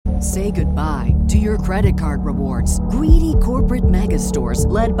Say goodbye to your credit card rewards. Greedy corporate mega stores,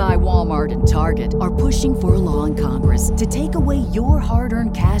 led by Walmart and Target, are pushing for a law in Congress to take away your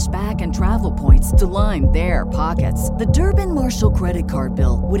hard-earned cash back and travel points to line their pockets. The Durbin-Marshall credit card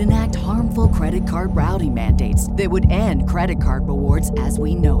bill would enact harmful credit card routing mandates that would end credit card rewards as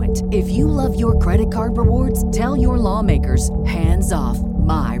we know it. If you love your credit card rewards, tell your lawmakers, hands off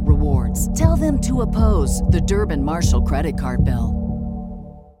my rewards. Tell them to oppose the Durbin-Marshall credit card bill.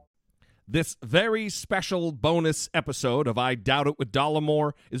 This very special bonus episode of I Doubt It with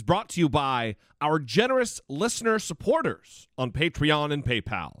Dollamore is brought to you by our generous listener supporters on Patreon and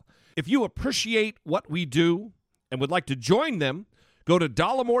PayPal. If you appreciate what we do and would like to join them, go to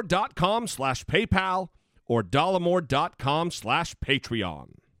dollamore.com/PayPal or dollamore.com/Patreon.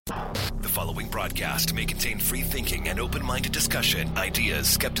 The following broadcast may contain free thinking and open-minded discussion, ideas,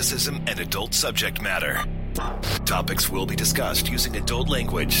 skepticism, and adult subject matter. Topics will be discussed using adult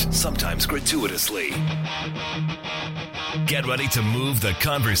language, sometimes gratuitously. Get ready to move the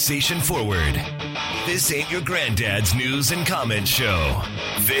conversation forward. This ain't your granddad's news and comment show.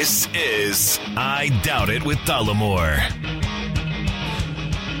 This is I Doubt It with Dollamore.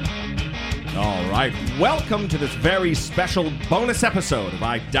 All right, welcome to this very special bonus episode of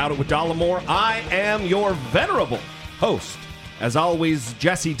I Doubt It with Dollamore. I am your venerable host, as always,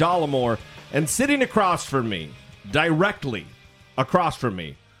 Jesse Dollamore, and sitting across from me, directly across from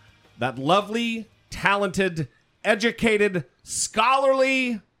me, that lovely, talented, educated,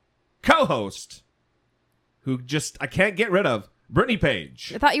 scholarly co-host who just I can't get rid of, Brittany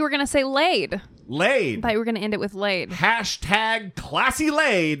Page. I thought you were going to say laid. Laid. I thought you were going to end it with laid. Hashtag classy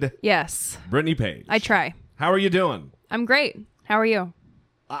laid. Yes. Brittany Page. I try. How are you doing? I'm great. How are you?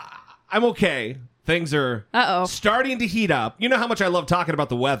 I'm okay. Things are starting to heat up. You know how much I love talking about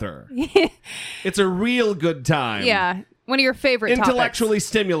the weather. It's a real good time. Yeah. One of your favorite Intellectually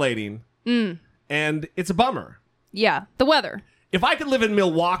stimulating. And it's a bummer. Yeah. The weather. If I could live in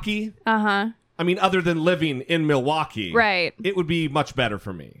Milwaukee, I mean, other than living in Milwaukee, right, it would be much better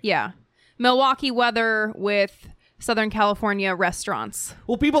for me. Yeah. Milwaukee weather with Southern California restaurants.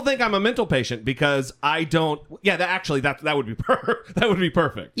 Well, people think I'm a mental patient because I don't. Yeah, that would be that would be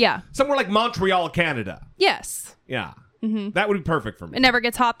perfect. Yeah. Somewhere like Montreal, Canada. Yes. Yeah. Mm-hmm. That would be perfect for me. It never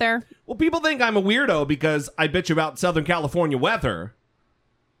gets hot there. Well, people think I'm a weirdo because I bitch about Southern California weather.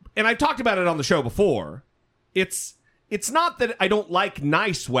 And I've talked about it on the show before. It's not that I don't like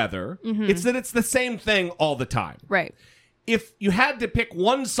nice weather. Mm-hmm. It's that it's the same thing all the time. Right. If you had to pick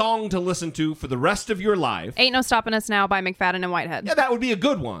one song to listen to for the rest of your life... Ain't No Stopping Us Now by McFadden and Whitehead. Yeah, that would be a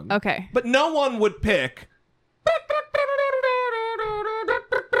good one. Okay. But no one would pick...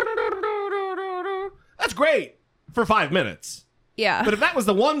 That's great for 5 minutes. Yeah. But if that was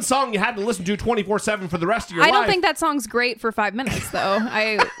the one song you had to listen to 24/7 for the rest of your life... I don't think that song's great for 5 minutes, though.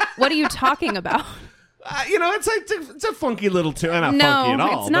 What are you talking about? It's a funky little tune. Not no, funky at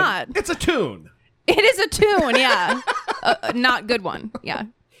all. It's not. It's a tune. It is a tune, yeah. Not good one, yeah.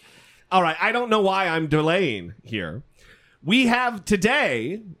 All right, I don't know why I'm delaying here. We have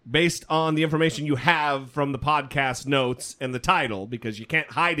today, based on the information you have from the podcast notes and the title, because you can't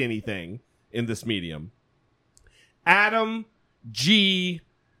hide anything in this medium, Adam G.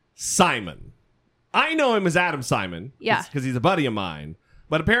 Simon. I know him as Adam Simon, yeah, because he's a buddy of mine.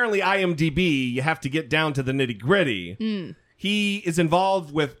 But apparently IMDb, you have to get down to the nitty-gritty. He is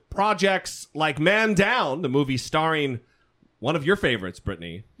involved with projects like Man Down, the movie starring one of your favorites,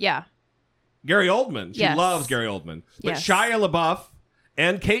 Brittany. Yeah. Gary Oldman. She loves Gary Oldman. But Shia LaBeouf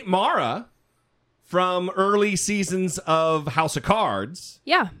and Kate Mara from early seasons of House of Cards.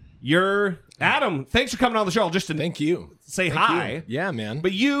 Yeah. You're... Adam, thanks for coming on the show. Just to Thank you. Say hi. You. Yeah, man.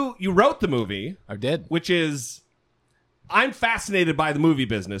 But you wrote the movie. I did. Which is... I'm fascinated by the movie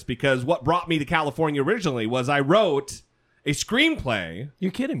business because what brought me to California originally was I wrote a screenplay.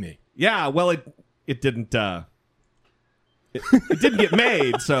 You're kidding me. Yeah, well, it didn't it didn't get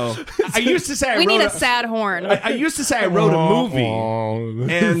made. So I used to say we need a sad horn. I used to say I wrote a movie,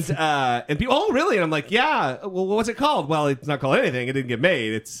 and people, oh really? And I'm like, yeah. Well, what's it called? Well, it's not called anything. It didn't get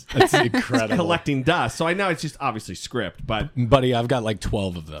made. That's incredible. It's collecting dust. So I know it's just obviously script, but buddy, I've got like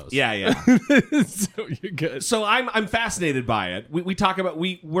 12 of those. Yeah. So you're good. So I'm fascinated by it. We talk about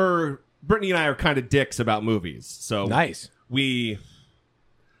Brittany and I are kind of dicks about movies. So nice. We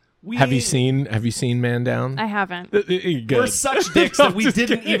Have you seen Man Down? I haven't. We're such dicks that we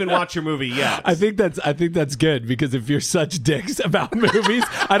didn't even watch your movie yet. I think that's good because if you're such dicks about movies,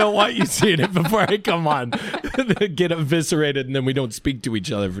 I don't want you seeing it before I come on. Get eviscerated and then we don't speak to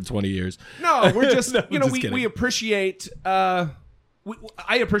each other for 20 years. No, we're just we appreciate I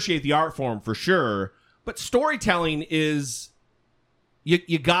appreciate the art form for sure, but storytelling is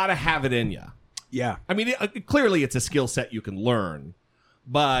you got to have it in you. Yeah. I mean, clearly it's a skill set you can learn,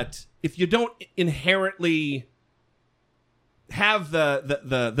 but if you don't inherently have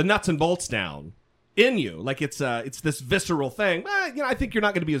the nuts and bolts down in you, like it's this visceral thing, I think you're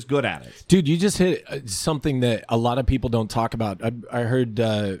not going to be as good at it. Dude, you just hit something that a lot of people don't talk about. I heard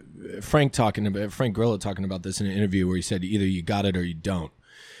Frank Grillo talking about this in an interview where he said either you got it or you don't.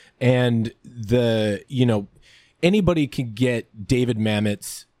 And anybody can get David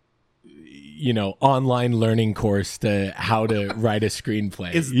Mamet's online learning course to how to write a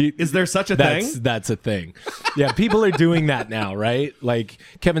screenplay. Is there such a thing? That's a thing. Yeah, people are doing that now, right? Like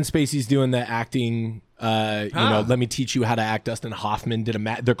Kevin Spacey's doing the acting. Let me teach you how to act. Dustin Hoffman did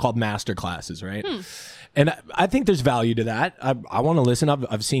they're called master classes, right? And I think there's value to that. I want to listen.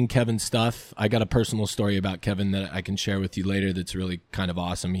 I've seen Kevin's stuff. I got a personal story about Kevin that I can share with you later. That's really kind of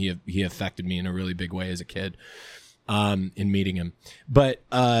awesome. He affected me in a really big way as a kid. In meeting him. But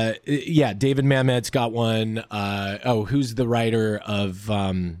David Mamet's got one. Who's the writer of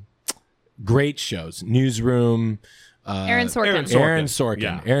great shows? Newsroom. Aaron Sorkin. Aaron Sorkin.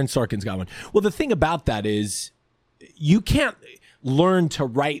 Yeah. Aaron Sorkin's got one. Well, the thing about that is you can't learn to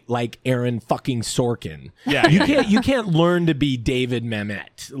write like Aaron fucking Sorkin. Yeah, you can't learn to be David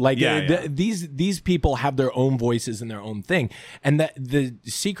Mamet. Like these people have their own voices and their own thing. And that the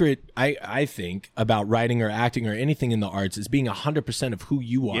secret I think about writing or acting or anything in the arts is being 100% of who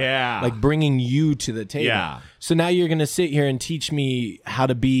you are. Yeah. Like bringing you to the table. Yeah. So now you're going to sit here and teach me how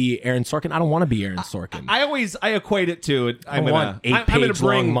to be Aaron Sorkin. I don't want to be Aaron Sorkin. I equate it to I want 8-page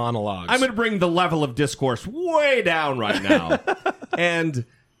long monologues. I'm going to bring the level of discourse way down right now. And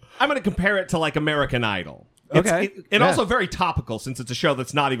I'm going to compare it to like American Idol. Also very topical since it's a show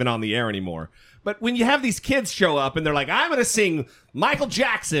that's not even on the air anymore. But when you have these kids show up and they're like, I'm going to sing Michael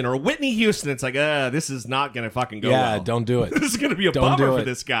Jackson or Whitney Houston, it's like, this is not going to fucking go well. Yeah, don't do it. This is going to be a bummer for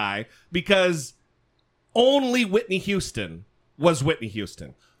this guy because only Whitney Houston was Whitney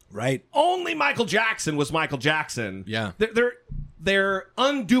Houston. Right. Only Michael Jackson was Michael Jackson. Yeah. They're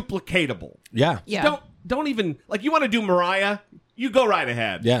unduplicatable. Yeah. Yeah. Don't even, like, you want to do Mariah? You go right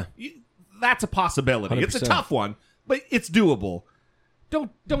ahead. Yeah. That's a possibility. 100%. It's a tough one, but it's doable.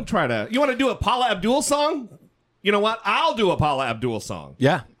 Don't try to. You want to do a Paula Abdul song? You know what? I'll do a Paula Abdul song.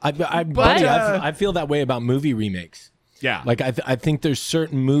 Yeah. I feel that way about movie remakes. Yeah. Like I think there's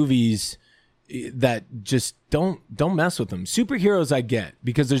certain movies that just don't mess with them. Superheroes I get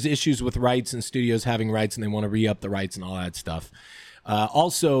because there's issues with rights and studios having rights and they want to re-up the rights and all that stuff.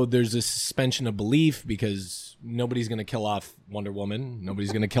 Also, there's a suspension of belief because nobody's going to kill off Wonder Woman.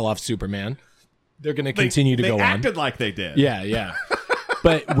 Nobody's going to kill off Superman. They're going to continue to go on. They acted like they did. Yeah.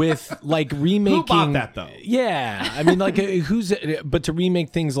 But with like remaking, who bought that though? Yeah, I mean, like but to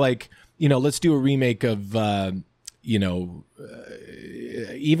remake things like let's do a remake of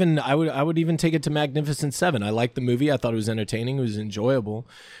even I would even take it to Magnificent Seven. I liked the movie. I thought it was entertaining. It was enjoyable.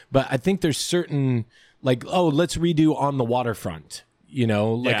 But I think there's certain let's redo On the Waterfront.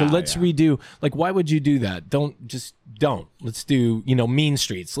 Let's redo. Like, why would you do that? Don't. Let's do, Mean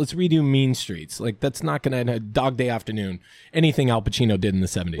Streets. Let's redo Mean Streets. Like, that's not going to Dog Day Afternoon. Anything Al Pacino did in the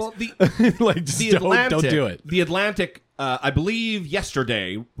 70s. Well, don't do it. The Atlantic, I believe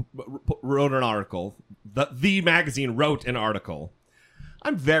yesterday, wrote an article. The magazine wrote an article.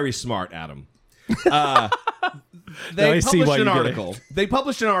 I'm very smart, Adam. They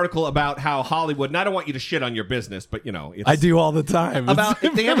published an article about how Hollywood, and I don't want you to shit on your business, but I do all the time.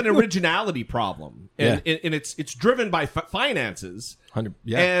 They have an originality problem, and it's driven by finances,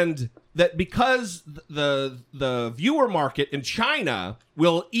 and that because the viewer market in China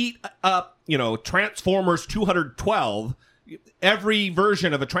will eat up Transformers 212, every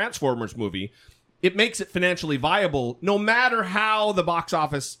version of a Transformers movie. It makes it financially viable no matter how the box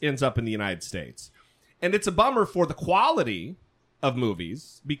office ends up in the United States. And it's a bummer for the quality of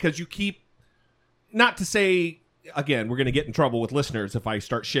movies because you keep, not to say, again, we're going to get in trouble with listeners if I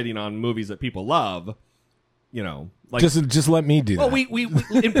start shitting on movies that people love, like just let me do that. Well, we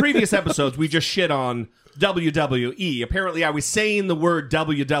in previous episodes we just shit on WWE. Apparently, I was saying the word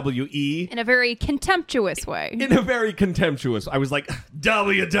WWE in a very contemptuous way. I was like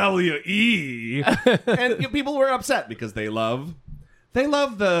WWE, and people were upset because they love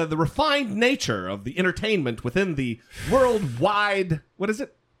the refined nature of the entertainment within the worldwide. What is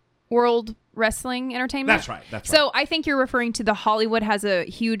it? World Wrestling Entertainment? That's right. So I think you're referring to the Hollywood Has a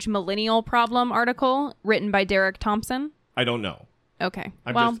Huge Millennial Problem article written by Derek Thompson. I don't know. Okay.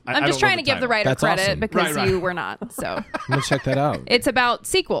 I'm just trying to give the writer credit awesome. because Right. you were not. So I'm gonna check that out. it's about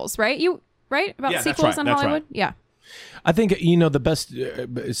sequels, right? About Yeah, that's sequels right, in that's Hollywood? right. Yeah. I think the best,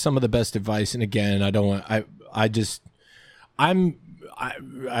 some of the best advice, and again,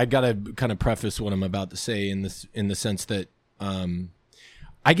 I gotta kind of preface what I'm about to say in the sense that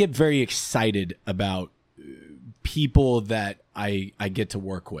I get very excited about people that I get to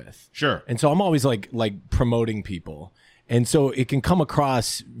work with. Sure. And so I'm always like promoting people. And so it can come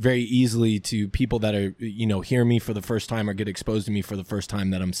across very easily to people that are, hear me for the first time or get exposed to me for the first time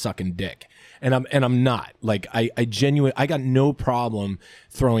that I'm sucking dick. And I'm not. Like I got no problem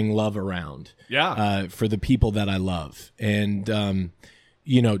throwing love around. Yeah. For the people that I love. And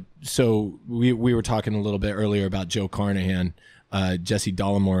so we were talking a little bit earlier about Joe Carnahan. Jesse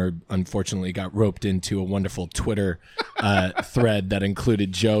Dollimore unfortunately got roped into a wonderful Twitter thread that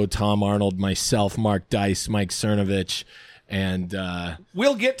included Joe, Tom Arnold, myself, Mark Dice, Mike Cernovich, and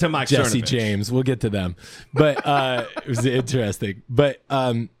we'll get to Mike Jesse Cernovich. James. We'll get to them, but it was interesting. But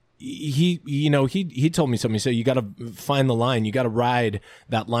he told me something. He said you got to find the line. You got to ride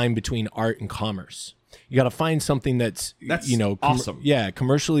that line between art and commerce. You got to find something that's awesome.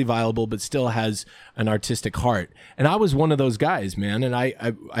 Commercially viable, but still has an artistic heart. And I was one of those guys, man. And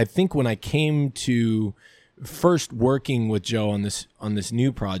I think when I came to first working with Joe on this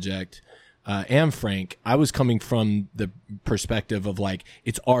new project, and Frank, I was coming from the perspective of like,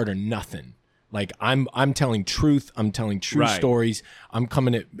 it's art or nothing. Like I'm telling truth. I'm telling true stories. I'm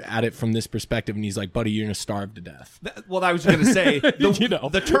coming at it from this perspective. And he's like, buddy, you're going to starve to death. Well, I was going to say,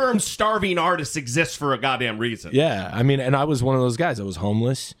 the term starving artist exists for a goddamn reason. Yeah. I mean, and I was one of those guys. I was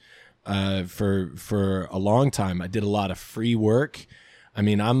homeless for a long time. I did a lot of free work. I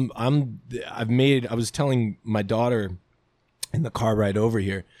mean, I was telling my daughter in the car ride over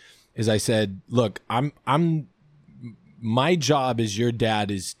here, is I said, look, my job as your dad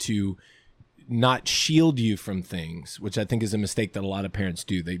is to not shield you from things, which I think is a mistake that a lot of parents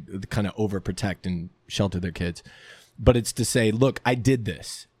do. They kind of overprotect and shelter their kids. But it's to say, look, I did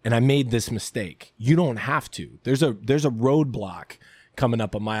this and I made this mistake. You don't have to. There's a roadblock coming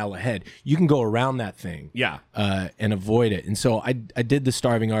up a mile ahead. You can go around that thing, and avoid it. And so I did the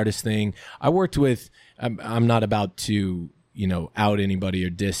starving artist thing. I worked with. I'm not about to out anybody or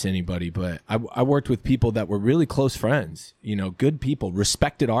diss anybody, but I worked with people that were really close friends, good people,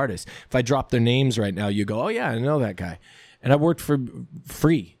 respected artists. If I drop their names right now, you go, oh yeah, I know that guy. And I worked for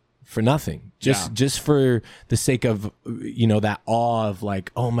free, for nothing, just for the sake of, that awe of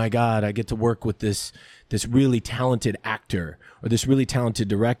like, oh my God, I get to work with this really talented actor or this really talented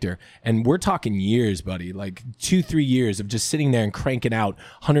director. And we're talking years, buddy, like 2-3 years of just sitting there and cranking out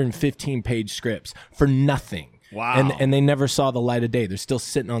 115-page scripts for nothing. Wow. And they never saw the light of day. They're still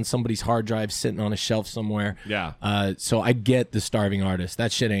sitting on somebody's hard drive, sitting on a shelf somewhere. Yeah. So I get the starving artist.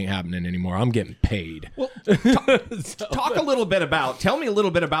 That shit ain't happening anymore. I'm getting paid. Well, talk a little bit tell me a little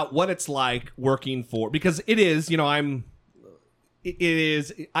bit about what it's like working for, because it is,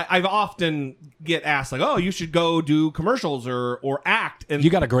 I've often get asked like, oh, you should go do commercials or act. And you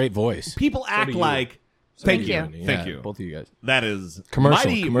got a great voice. People act like, Thank you. Thank you. Both of you guys. That is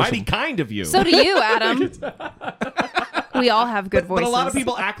commercial. mighty kind of you. So do you, Adam. We all have good voices. But a lot of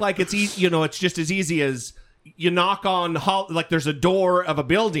people act like it's easy, it's just as easy as you knock on, like there's a door of a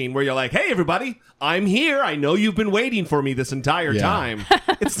building where you're like, hey, everybody, I'm here. I know you've been waiting for me this entire time.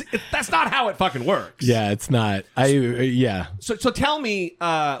 That's not how it fucking works. Yeah, it's not. So tell me,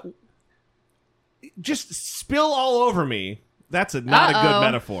 just spill all over me. That's not a good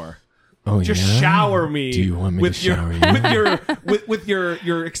metaphor. Oh, just shower me. Do you want me with to shower you? with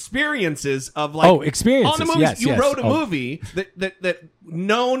your experiences of like experiences. On the movies. Yes, you wrote a movie that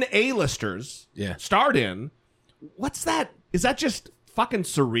known A-listers starred in. What's that? Is that just fucking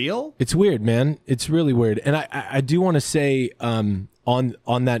surreal? It's weird, man. It's really weird. And I do want to say on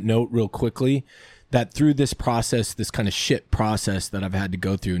that note real quickly that through this process, this kind of shit process that I've had to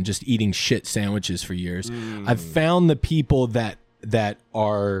go through and just eating shit sandwiches for years, I've found the people that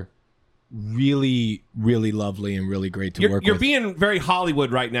are really, really lovely and really great to work with. You're being very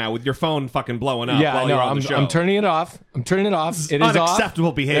Hollywood right now with your phone fucking blowing up while you're on the show. I'm turning it off. It is unacceptable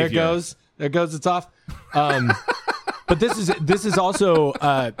off. behavior. There goes. It's off. But this is also,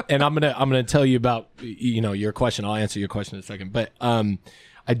 and I'm gonna tell you about your question. I'll answer your question in a second. But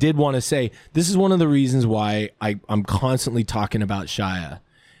I did want to say this is one of the reasons why I'm constantly talking about Shia,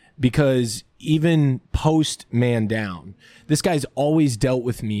 because even post Man Down, this guy's always dealt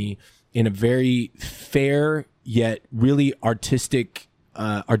with me in a very fair yet really artistically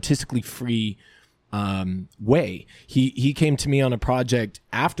free way. He came to me on a project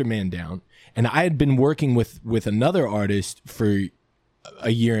after Man Down, and I had been working with another artist for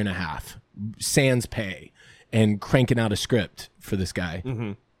a year and a half, sans pay, and cranking out a script for this guy.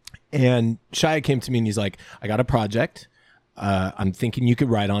 Mm-hmm. And Shia came to me and he's like, I got a project. I'm thinking you could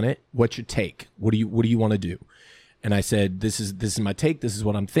write on it. What's your take? What do you want to do? And I said, this is my take. This is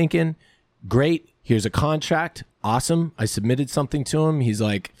what I'm thinking. Great. Here's a contract. Awesome. I submitted something to him. He's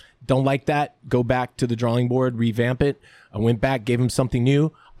like, don't like that. Go back to the drawing board, revamp it. I went back, gave him something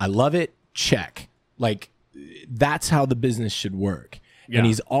new. I love it. Check. Like, that's how the business should work. Yeah. And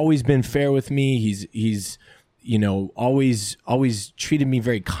he's always been fair with me. He's you know, always treated me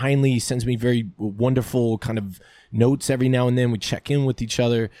very kindly. He sends me very wonderful kind of notes every now and then. We check in with each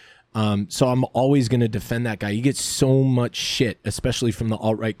other. So I'm always going to defend that guy. He gets so much shit, especially from the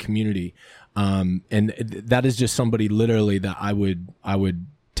alt-right community. And that is just somebody literally that I would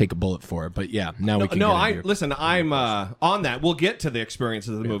take a bullet for. But yeah, now we can listen, I'm on that. We'll get to the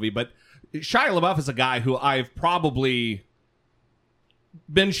experiences of the movie, but Shia LaBeouf is a guy who I've probably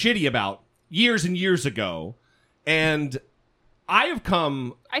been shitty about years and years ago. And I have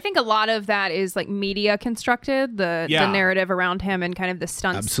come... I think a lot of that is like media constructed, the narrative around him and kind of the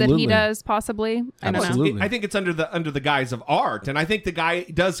stunts that he does, possibly. I don't know. I think it's under the guise of art. And I think the guy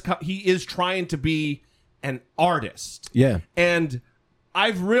he is trying to be an artist. Yeah. And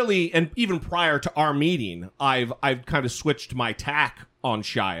I've really, and even prior to our meeting, I've kind of switched my tack on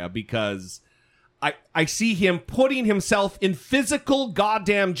Shia because I see him putting himself in physical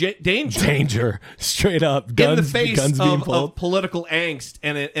goddamn danger. Danger. Straight up. Guns, in the face guns of political angst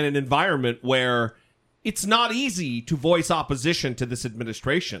and an environment where it's not easy to voice opposition to this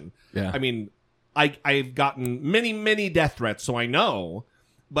administration. Yeah. I mean, I've gotten many, many death threats, so I know,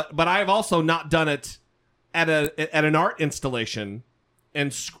 but I've also not done it at an art installation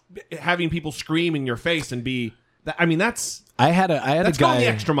and having people scream in your face and be... I mean, that's I had a guy. Gone the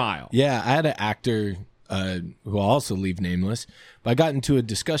extra mile. Yeah, I had an actor who I'll also leave nameless. But I got into a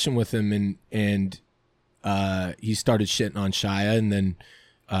discussion with him, and he started shitting on Shia, and then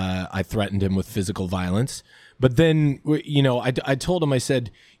I threatened him with physical violence. But then, you know, I told him, I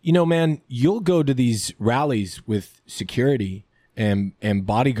said, you know, man, you'll go to these rallies with security and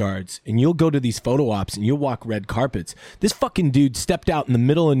bodyguards, and you'll go to these photo ops and you'll walk red carpets. This fucking dude stepped out in the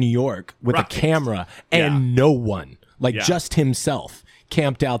middle of New York with a camera and no one, just himself,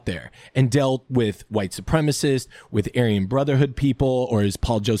 camped out there and dealt with white supremacists, with Aryan Brotherhood people, or as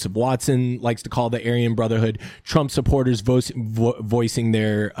Paul Joseph Watson likes to call the Aryan Brotherhood, Trump supporters voicing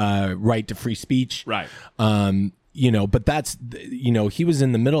their right to free speech. Right. You know, but that's, you know, he was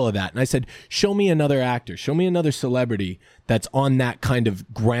in the middle of that. And I said, show me another actor, show me another celebrity that's on that kind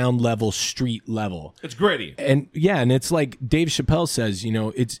of ground level, street level. It's gritty. And yeah, and it's like Dave Chappelle says, you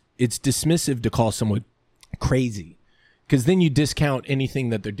know, it's dismissive to call someone crazy, because then you discount anything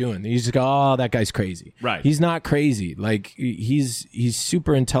that they're doing. You just go, oh, that guy's crazy. Right. He's not crazy. Like, he's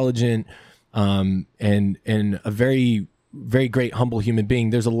super intelligent, and a very, very great, humble human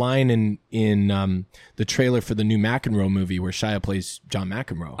being. There's a line in the trailer for the new McEnroe movie where Shia plays John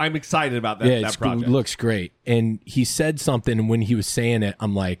McEnroe. I'm excited about that. Yeah, that project. It looks great. And he said something, and when he was saying it,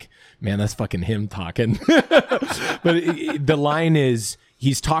 I'm like, man, that's fucking him talking. But the line is,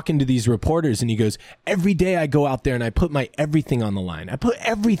 he's talking to these reporters, and he goes, every day I go out there and I put my everything on the line. I put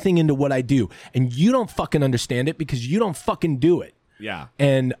everything into what I do, and you don't fucking understand it because you don't fucking do it. Yeah.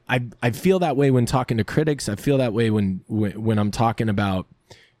 And I feel that way when talking to critics. I feel that way when I'm talking about,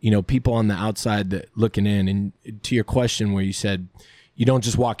 you know, people on the outside that looking in. And to your question where you said, you don't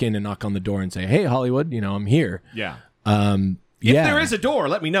just walk in and knock on the door and say, hey, Hollywood, you know, I'm here. Yeah. If there is a door,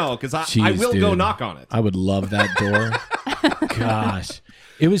 let me know, because I will go knock on it. I would love that door. Gosh.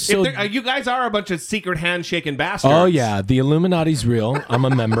 It was so... you guys are a bunch of secret handshaking bastards. Oh, yeah. The Illuminati's real. I'm a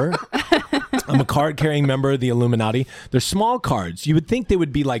member. I'm a card-carrying member of the Illuminati. They're small cards. You would think they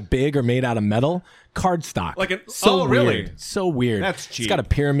would be like big or made out of metal. Cardstock. Really? So weird. That's cheap. It's got a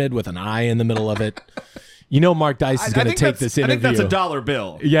pyramid with an eye in the middle of it. You know Mark Dice is going to take this interview. I think that's $1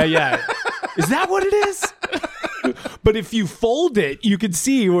 bill. Yeah. Is that what it is? But if you fold it, you can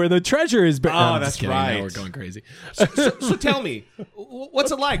see where the treasure is. Oh, that's right. Now we're going crazy. So tell me,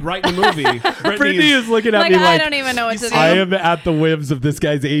 what's it like writing a movie? Brittany is looking at me like, I don't even know what to do. I am at the whims of this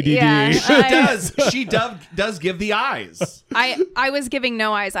guy's ADD. Yeah, She does give the eyes. I was giving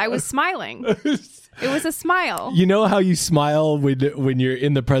no eyes. I was smiling. It was a smile. You know how you smile when you're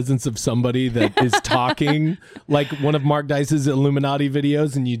in the presence of somebody that is talking, like one of Mark Dice's Illuminati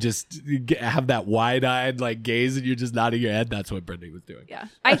videos, and you just have that wide-eyed like gaze, and you're just nodding your head. That's what Brittany was doing. Yeah,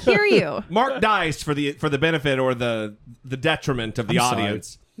 I hear you. Mark Dice, for the benefit or the detriment of the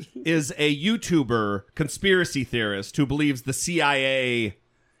audience, is a YouTuber conspiracy theorist who believes the CIA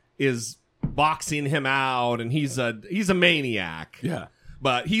is boxing him out, and he's a maniac. Yeah.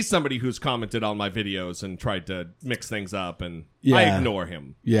 But he's somebody who's commented on my videos and tried to mix things up, and I ignore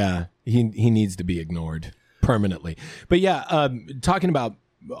him. Yeah, he needs to be ignored permanently. But yeah, talking about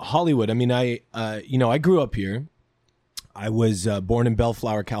Hollywood, I mean, I grew up here. I was born in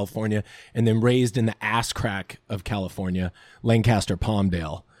Bellflower, California, and then raised in the ass crack of California, Lancaster,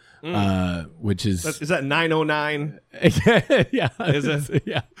 Palmdale, which is... Is that 909? Yeah. Is it?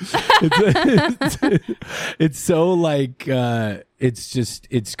 Yeah. It's so like...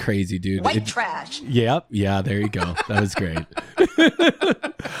 it's crazy, dude. White trash. Yep. Yeah, there you go. That was great.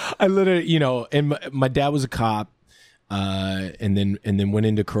 I literally, and my dad was a cop, and then went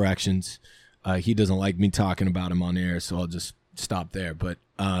into corrections. He doesn't like me talking about him on air, so I'll just stop there. But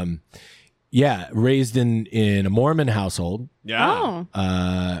raised in a Mormon household. Yeah.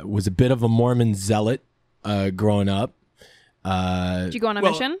 Was a bit of a Mormon zealot growing up. Did you go on a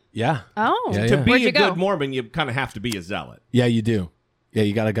mission? Yeah. Oh. Yeah, To yeah. be Where'd you a go? good Mormon, you kind of have to be a zealot. Yeah, you do. Yeah,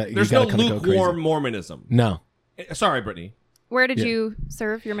 you gotta There's go no crazy. lukewarm Mormonism. No. Sorry, Brittany. Where did you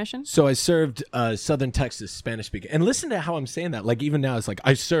serve your mission? So I served Southern Texas, Spanish speaking. And listen to how I'm saying that. Like, even now, it's like,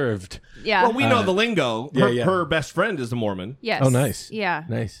 I served. Yeah. Well, we know the lingo. yeah. Her best friend is a Mormon. Yes. Oh, nice. Yeah.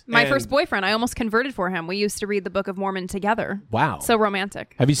 Nice. My And- first boyfriend, I almost converted for him. We used to read the Book of Mormon together. Wow. So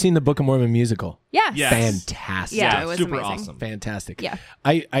romantic. Have you seen the Book of Mormon musical? Yes. Yes. Fantastic. Yeah, it was super amazing. awesome. Fantastic. Yeah.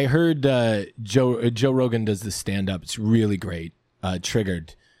 I heard Joe Rogan does the stand-up. It's really great.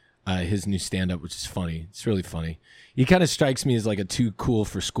 Triggered his new stand-up, which is funny. It's really funny. He kind of strikes me as like a too cool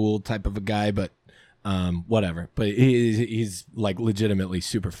for school type of a guy, but whatever. But he's like legitimately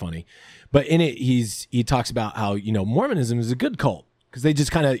super funny. But in it, he talks about how, Mormonism is a good cult because they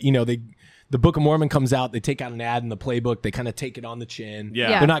just kind of, the Book of Mormon comes out, they take out an ad in the playbook, they kind of take it on the chin.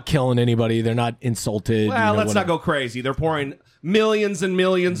 Yeah. They're not killing anybody. They're not insulted. Well, let's not whatever. go crazy. They're pouring millions and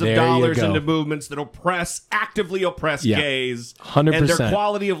millions of There you dollars go. into movements that actively oppress Yeah. gays 100%. and their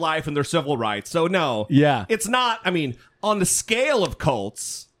quality of life and their civil rights. So no, Yeah. it's not. I mean, on the scale of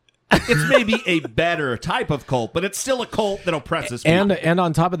cults, it's maybe a better type of cult, but it's still a cult that oppresses people. And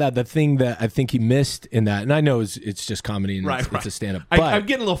on top of that, the thing that I think he missed in that, and I know it's just comedy and it's a stand-up. But I'm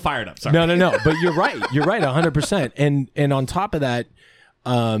getting a little fired up. Sorry. No. But you're right. You're right, 100%. And on top of that,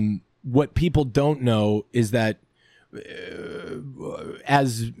 what people don't know is that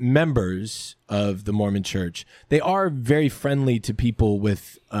as members of the Mormon Church, they are very friendly to people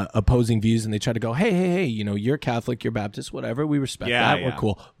with opposing views, and they try to go, hey, you're Catholic, you're Baptist, whatever. We respect that. Yeah. We're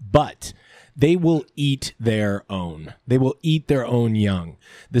cool. But they will eat their own. They will eat their own young.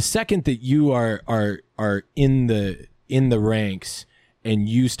 The second that you are in the ranks and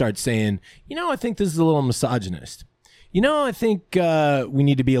you start saying, I think this is a little misogynist. I think we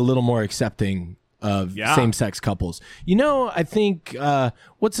need to be a little more accepting of same-sex couples. I think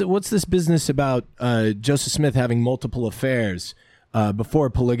what's this business about Joseph Smith having multiple affairs before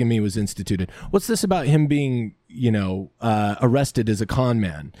polygamy was instituted? What's this about him being arrested as a con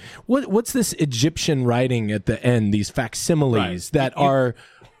man? What's this Egyptian writing at the end? These facsimiles that are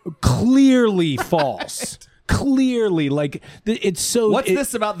clearly false. Clearly, like it's so. What's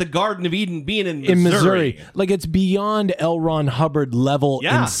this about the Garden of Eden being in Missouri? Like it's beyond L. Ron Hubbard level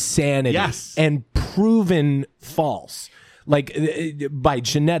insanity and proven false. Like by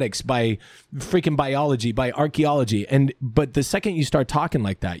genetics, by freaking biology, by archaeology, but the second you start talking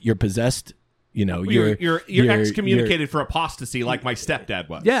like that, you're possessed. You're excommunicated for apostasy, like my stepdad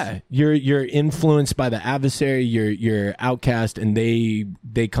was. Yeah, you're influenced by the adversary. You're outcast, and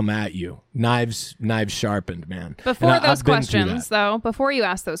they come at you, knives sharpened, man. Before And those I've been through questions, that. though, before you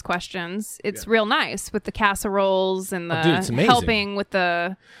ask those questions, it's real nice with the casseroles and Oh, dude, it's the amazing. helping with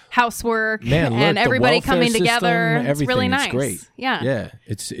the housework Man, look, and the everybody welfare coming system, together. It's everything, really it's nice. great. Yeah.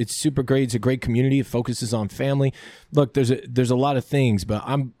 It's super great. It's a great community. It focuses on family. Look, there's a lot of things, but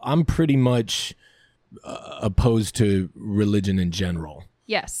I'm pretty much opposed to religion in general.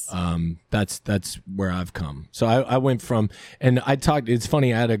 Yes. That's where I've come. So I went from, and it's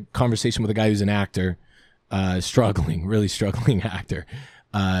funny, I had a conversation with a guy who's an actor, really struggling actor,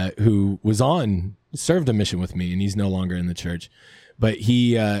 who served a mission with me, and he's no longer in the church. But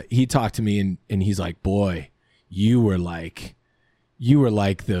he talked to me and he's like, boy, you were like the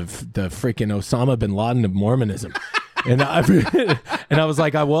freaking Osama bin Laden of Mormonism. And I was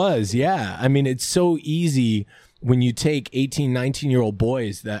like, I was, yeah. I mean, it's so easy when you take 18, 19-year-old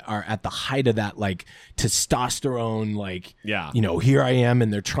boys that are at the height of that, like, testosterone, like, here I am,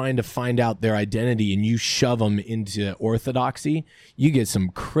 and they're trying to find out their identity, and you shove them into orthodoxy, you get some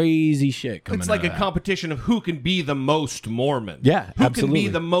crazy shit coming out. It's like of a that. competition of who can be the most Mormon. Yeah, who absolutely. can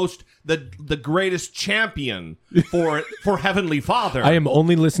be the most the greatest champion for Heavenly Father. I am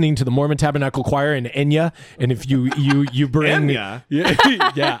only listening to the Mormon Tabernacle Choir and Enya, and if you bring Enya?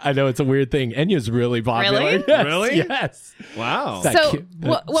 yeah, I know it's a weird thing. Enya's really popular. Really? Yes, Really? Yes. Wow. That So, ki- that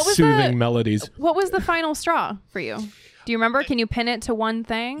what was soothing the- melodies? What was the final straw for you? Do you remember? Can you pin it to one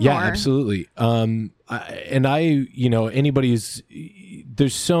thing? Yeah, or? absolutely. anybody who's,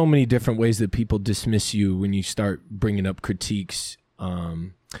 there's so many different ways that people dismiss you when you start bringing up critiques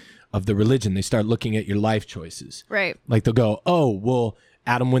of the religion. They start looking at your life choices. Right. Like they'll go, oh, well,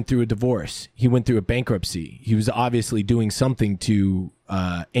 Adam went through a divorce. He went through a bankruptcy. He was obviously doing something to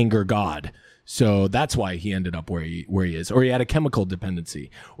anger God. So that's why he ended up where he is. Or he had a chemical dependency.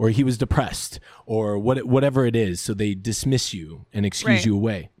 Or he was depressed. Or whatever it is. So they dismiss you and excuse you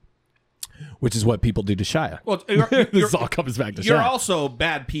away. Which is what people do to Shia. Well, this all comes back to Shia. You're also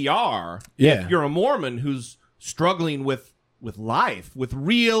bad PR if you're a Mormon who's struggling with life, with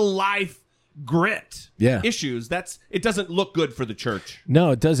real life grit issues. It doesn't look good for the church.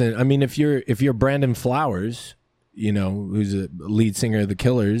 No, it doesn't. I mean, if you're Brandon Flowers, who's a lead singer of the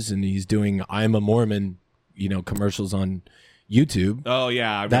Killers, and he's doing "I'm a Mormon," commercials on YouTube. Oh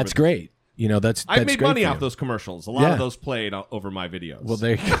yeah, that's great. That's I've made great money off those commercials. A lot of those played over my videos. Well,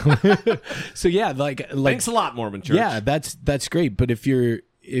 there you go. So yeah, like thanks a lot, Mormon Church. Yeah, that's great. But if you're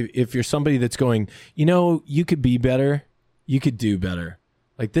somebody that's going, you could be better, you could do better.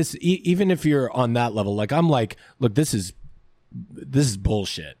 Like this, even if you're on that level, like I'm like, look, this is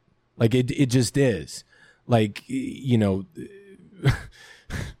bullshit. Like it just is. Like,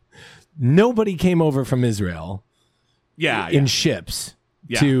 nobody came over from Israel in ships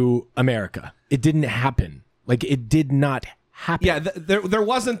to America. It didn't happen. Like it did not happen. Yeah, there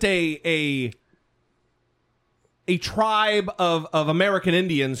wasn't a tribe of American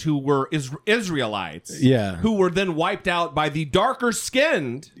Indians who were Israelites. Yeah. Who were then wiped out by the darker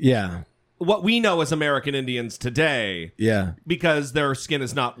skinned. Yeah. What we know as American Indians today. Yeah. Because their skin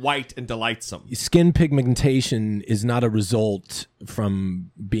is not white and delightsome. Skin pigmentation is not a result from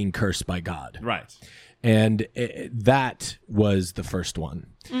being cursed by God. Right. And that was the first one.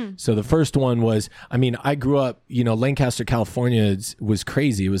 So the first one was, I grew up, Lancaster, California was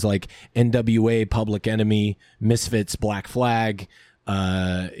crazy. It was like NWA, Public Enemy, Misfits, Black Flag.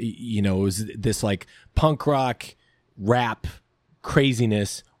 It was this like punk rock, rap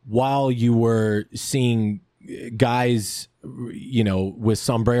craziness while you were seeing guys, with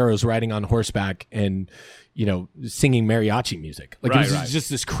sombreros riding on horseback and, singing mariachi music. Like it was just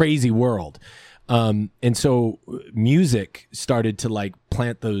this crazy world. And so music started to like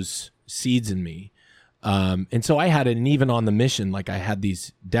plant those seeds in me. And so I had it, and even on the mission, like I had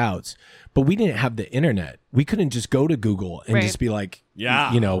these doubts, but we didn't have the internet. We couldn't just go to Google and just be like,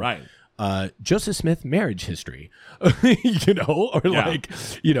 Joseph Smith marriage history, or like,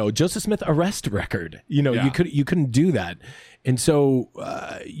 Joseph Smith arrest record, you couldn't do that. And so,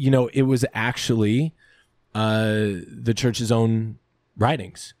 it was actually, the church's own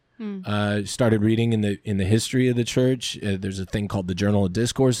writings. Started reading in the history of the church. There's a thing called the Journal of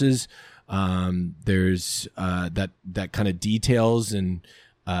Discourses. There's that kind of details and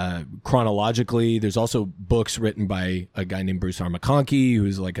chronologically. There's also books written by a guy named Bruce R. McConkie,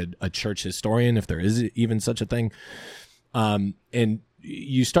 who's like a church historian, if there is even such a thing. And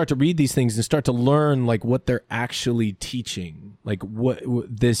you start to read these things and start to learn like what they're actually teaching, like what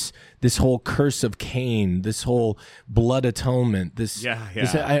this whole curse of Cain, this whole blood atonement, this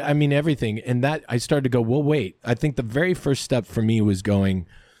everything. And that I started to go, well, wait, I think the very first step for me was going,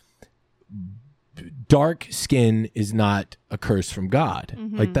 dark skin is not a curse from God.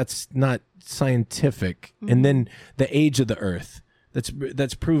 Like that's not scientific. And then the age of the earth,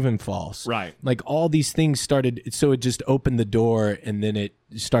 that's proven false. Right. Like all these things started, so it just opened the door, and then it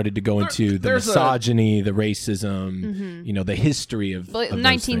started to go into the misogyny, the racism, the history of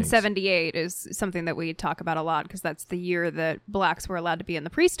 1978 is something that we talk about a lot, because that's the year that blacks were allowed to be in the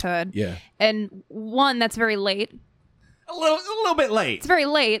priesthood. Yeah. And one, that's very late. A little bit late. It's very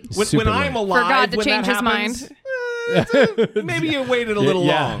late. When I'm alive, for God to when change that his happens, mind. Maybe you waited a little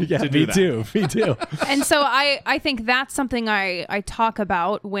long to do that. Me too. And so I think that's something I talk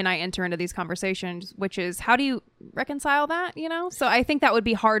about when I enter into these conversations, which is how do you reconcile that, So I think that would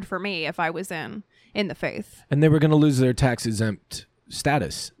be hard for me if I was in the faith. And they were going to lose their tax exempt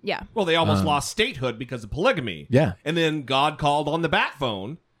status. Yeah. Well, they almost lost statehood because of polygamy. Yeah. And then God called on the bat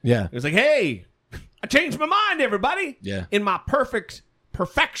phone. Yeah. It was like, hey, I changed my mind, everybody. Yeah. In my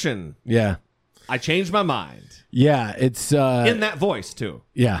perfection. Yeah. I changed my mind. Yeah, it's in that voice too.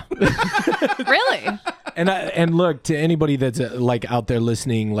 Yeah. Really? And look, to anybody that's like out there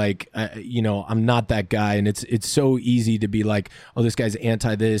listening, like I'm not that guy, and it's so easy to be like, oh, this guy's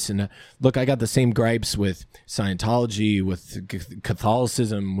anti this, and look, I got the same gripes with Scientology, with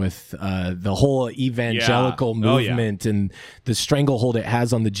Catholicism, with the whole evangelical movement and the stranglehold it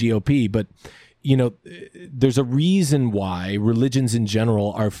has on the GOP, but. There's a reason why religions in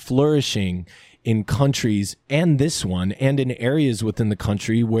general are flourishing in countries, and this one, and in areas within the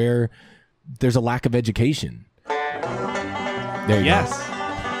country where there's a lack of education. There you Yes.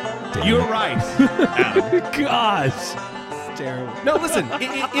 go. You're right, Adam. Gosh. It's terrible. No, listen.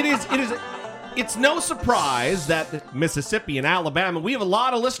 It's no surprise that Mississippi and Alabama. We have a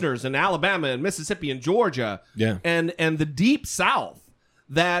lot of listeners in Alabama and Mississippi and Georgia. Yeah. And the Deep South.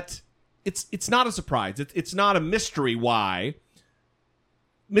 That it's not a surprise. It's not a mystery why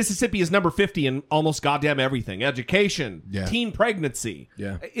Mississippi is number 50 in almost goddamn everything. Education, teen pregnancy.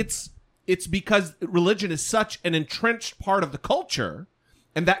 Yeah. It's because religion is such an entrenched part of the culture,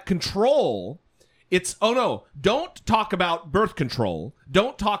 and that control. It's, oh no, don't talk about birth control.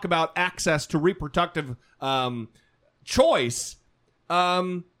 Don't talk about access to reproductive choice.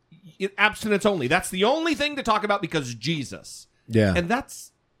 Abstinence only. That's the only thing to talk about because Jesus. Yeah. And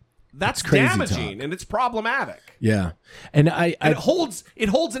that's crazy damaging talk. and it's problematic. Yeah. And it holds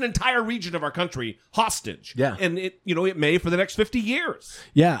an entire region of our country hostage. Yeah. And it may for the next 50 years.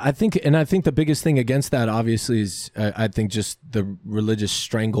 Yeah, I think the biggest thing against that obviously is I think just the religious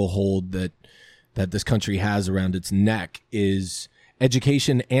stranglehold that this country has around its neck is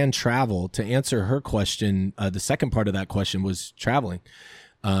education and travel. To answer her question, the second part of that question was traveling.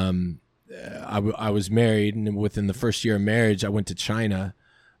 I was married, and within the first year of marriage, I went to China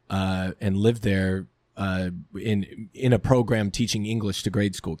and lived there in a program teaching English to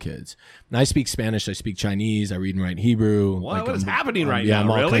grade school kids. And I speak Spanish, I speak Chinese, I read and write Hebrew. What is happening right now?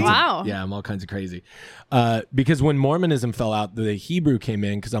 now? Really? Wow. I'm all kinds of crazy. Because when Mormonism fell out, the Hebrew came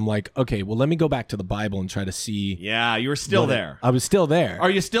in because I'm like, okay, well, let me go back to the Bible and try to see. Yeah, you were still there. I was still there. Are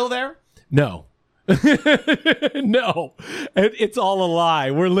you still there? No. No, it's all a lie.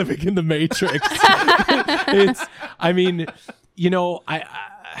 We're living in the Matrix.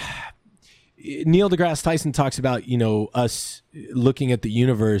 Neil deGrasse Tyson talks about, us looking at the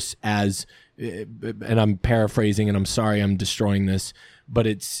universe as, and I'm paraphrasing and I'm sorry I'm destroying this, but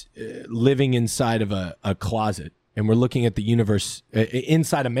it's living inside of a closet. And we're looking at the universe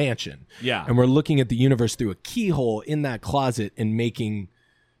inside a mansion. Yeah. And we're looking at the universe through a keyhole in that closet and making,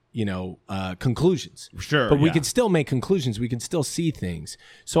 conclusions. Sure. But we can still make conclusions. We can still see things.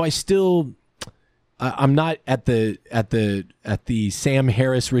 So I'm not at the Sam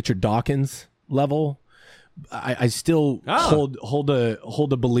Harris, Richard Dawkins level. I still hold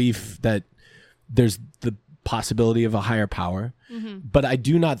a belief that there's the possibility of a higher power. Mm-hmm. But I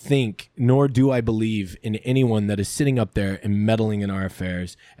do not think, nor do I believe in anyone that is sitting up there and meddling in our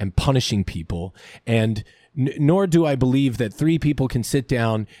affairs and punishing people. And nor do I believe that 3 people can sit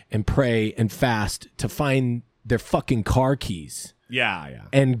down and pray and fast to find their fucking car keys. Yeah.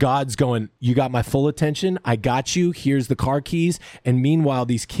 And God's going, you got my full attention. I got you. Here's the car keys. And meanwhile,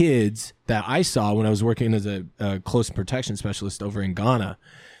 these kids that I saw when I was working as a close protection specialist over in Ghana,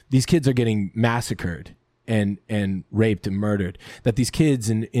 these kids are getting massacred and raped and murdered. That these kids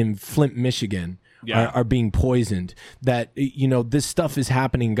in Flint, Michigan are being poisoned. That, this stuff is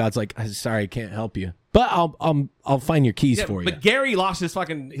happening. God's like, sorry, I can't help you. But I'll find your keys for you. But Gary lost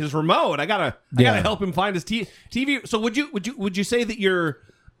his remote. I gotta help him find his TV. So would you say that you're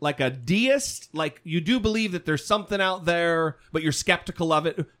like a deist? Like you do believe that there's something out there, but you're skeptical of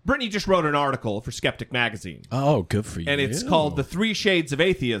it? Brittany just wrote an article for Skeptic Magazine. Oh, good for you. And it's called "The 3 Shades of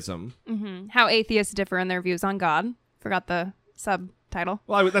Atheism." Mm-hmm. How atheists differ in their views on God. Forgot the subtitle.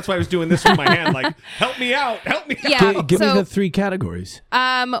 Well, that's why I was doing this with my hand, like, help me out. Yeah. Give me the 3 categories.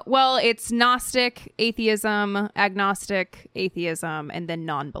 Well, it's Gnostic, atheism, agnostic, atheism, and then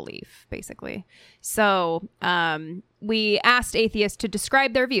non-belief, basically. So we asked atheists to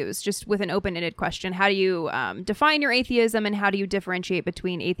describe their views, just with an open-ended question. How do you define your atheism, and how do you differentiate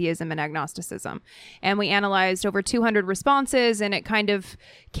between atheism and agnosticism? And we analyzed over 200 responses, and it kind of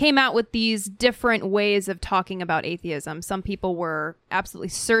came out with these different ways of talking about atheism. Some people were absolutely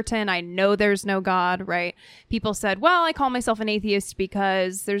certain, I know there's no God, right? People said, well, I call myself an atheist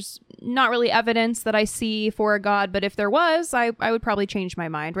because there's not really evidence that I see for a God, but if there was, I would probably change my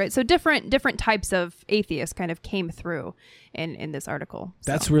mind, right? So different types of atheists kind of came through in this article.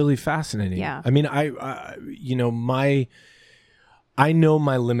 That's really fascinating. Yeah. I mean, I know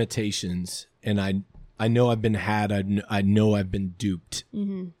my limitations, and I know I've been had. I know I've been duped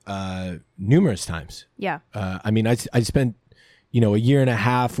numerous times. Yeah. I mean, I spent a year and a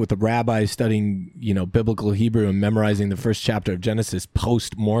half with a rabbi studying biblical Hebrew and memorizing the first chapter of Genesis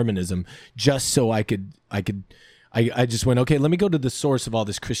post Mormonism, just so I just went, okay, let me go to the source of all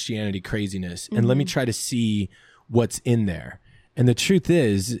this Christianity craziness and let me try to see what's in there. And the truth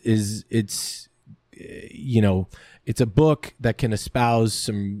is it's a book that can espouse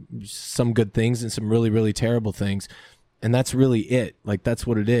some good things and some really, really terrible things. And that's really it. Like, that's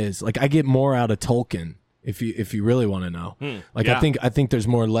what it is. Like, I get more out of Tolkien If you really want to know. Like, yeah. I think there's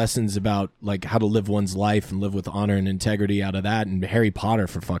more lessons about like how to live one's life and live with honor and integrity out of that, and Harry Potter,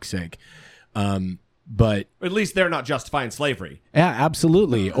 for fuck's sake. But at least they're not justifying slavery. yeah,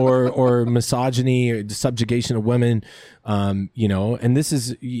 absolutely. Or misogyny, or the subjugation of women. You know, and this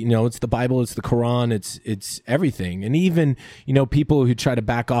is, you know, it's the Bible, it's the Quran, it's everything. And even, you know, people who try to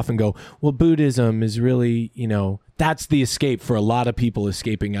back off and go, well, Buddhism is really, you know, that's the escape for a lot of people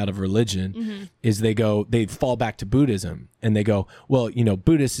escaping out of religion, is they fall back to Buddhism and they go, well, you know,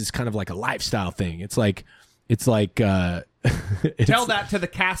 Buddhist is kind of like a lifestyle thing. It's like Tell that to the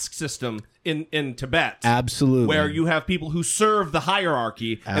caste system in Tibet. Absolutely. Where you have people who serve the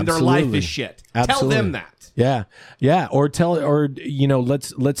hierarchy and their Absolutely. life is shit. Absolutely. Tell them that. Yeah. Yeah. Or you know,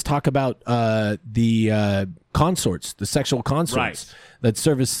 let's talk about the consorts, the sexual consorts Right. that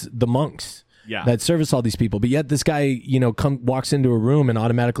service the monks. Yeah. That service all these people. But yet this guy, you know, walks into a room and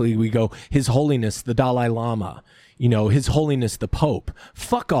automatically we go, His Holiness the Dalai Lama. You know, His Holiness the Pope.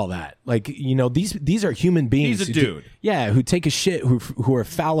 Fuck all that. Like, you know, these are human beings. He's a dude. Who take a shit, who are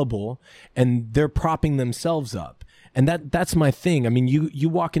fallible, and they're propping themselves up. And that's my thing. I mean, you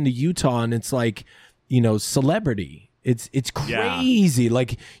walk into Utah and it's like, you know, celebrity. It's crazy. Yeah.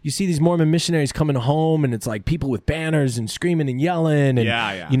 Like, you see these Mormon missionaries coming home and it's like people with banners and screaming and yelling.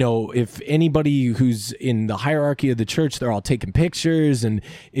 And, you know, if anybody who's in the hierarchy of the church, they're all taking pictures, and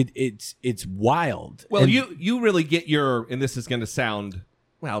it's wild. Well, and, you really get your, and this is going to sound,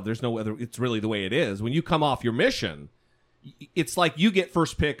 well, there's no other, it's really the way it is. When you come off your mission, it's like you get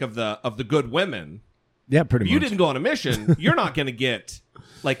first pick of the good women. Yeah, pretty much. You didn't go on a mission. You're not going to get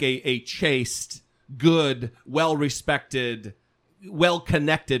like a chaste, good, well-respected,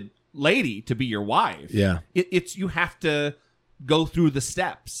 well-connected lady to be your wife. Yeah. It's you have to go through the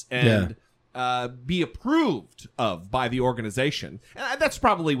steps and be approved of by the organization. And that's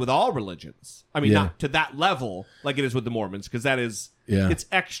probably with all religions. I mean, not to that level like it is with the Mormons, because that is it's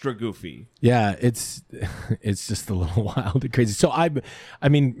extra goofy. Yeah, it's just a little wild and crazy. So I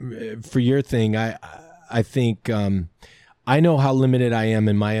mean, for your thing, I think I know how limited I am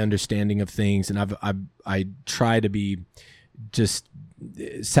in my understanding of things, and I try to be just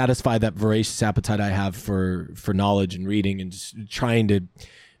satisfy that voracious appetite I have for knowledge and reading, and just trying to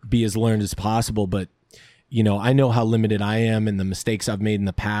be as learned as possible. But you know, I know how limited I am, and the mistakes I've made in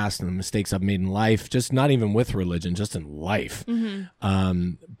the past, and the mistakes I've made in life, just not even with religion, just in life.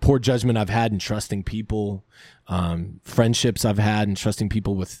 Poor judgment I've had in trusting people, friendships I've had in trusting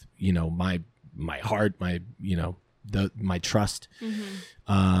people with, you know, my heart, my trust.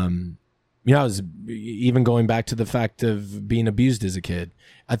 You know, I was even going back to the fact of being abused as a kid.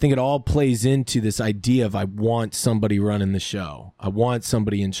 I think it all plays into this idea of I want somebody running the show. I want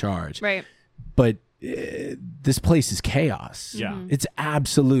somebody in charge. Right. But this place is chaos. Yeah. It's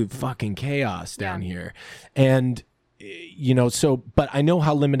absolute fucking chaos down here. And, you know, but I know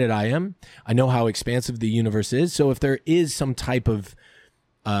how limited I am. I know how expansive the universe is. So if there is some type of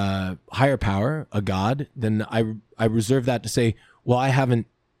higher power, a God, then I reserve that to say, well, I haven't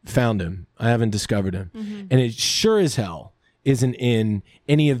found him. I haven't discovered him. And it sure as hell isn't in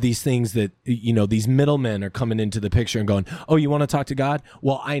any of these things that, you know, these middlemen are coming into the picture and going, oh, you want to talk to God?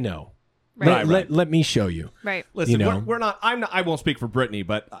 Well, I know. Right. Let me show you. Right. Listen, You know? we're not, I won't speak for Brittany,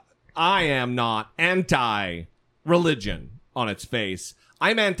 but I am not anti-religion on its face.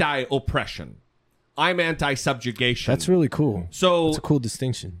 I'm anti-oppression. I'm anti-subjugation. That's really cool. So it's a cool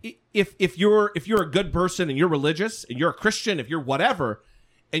distinction. If you're a good person and you're religious and you're a Christian, if you're whatever,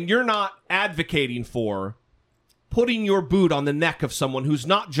 and you're not advocating for putting your boot on the neck of someone who's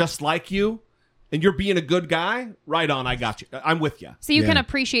not just like you, and you're being a good guy, right on, I got you. I'm with you. So you can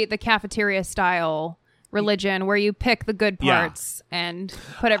appreciate the cafeteria style religion where you pick the good parts and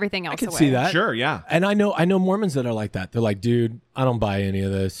put everything else I can away. see that. Sure, yeah. And I know Mormons that are like that. They're like, dude, I don't buy any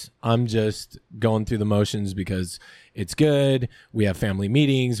of this. I'm just going through the motions because it's good. We have family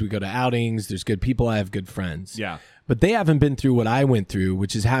meetings. We go to outings. There's good people. I have good friends. Yeah. But they haven't been through what I went through,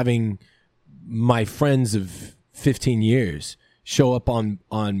 which is having my friends of 15 years show up on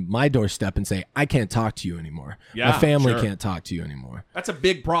my doorstep and say, I can't talk to you anymore. Yeah, my family sure. can't talk to you anymore. That's a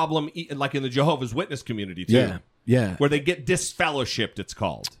big problem, like in the Jehovah's Witness community, too. Yeah. Yeah. Where they get disfellowshipped, it's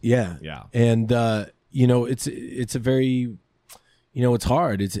called. Yeah. Yeah. And, you know, it's a very, you know, it's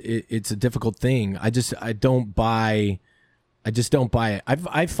hard. It's a difficult thing. I don't buy I just don't buy it.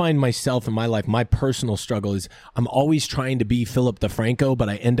 I find myself in my life, my personal struggle is I'm always trying to be Philip DeFranco, but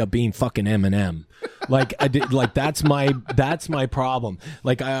I end up being fucking Eminem. Like that's my problem.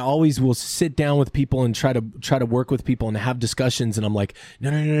 Like I always will sit down with people and try to work with people and have discussions, and I'm like, no.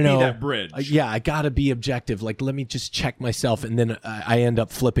 Be that bridge. I gotta be objective. Like let me just check myself, and then I end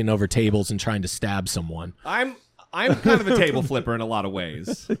up flipping over tables and trying to stab someone. I'm kind of a table flipper in a lot of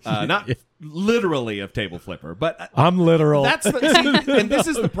ways. Not literally a table flipper, but I'm literal. And this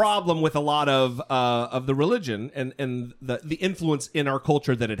is the problem with a lot of the religion and the influence in our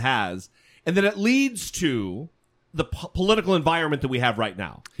culture that it has, and that it leads to the political environment that we have right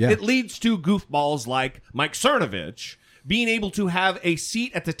now. Yeah. It leads to goofballs like Mike Cernovich being able to have a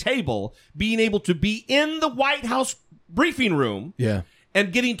seat at the table, being able to be in the White House briefing room,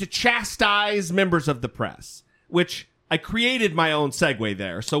 and getting to chastise members of the press. Which I created my own segue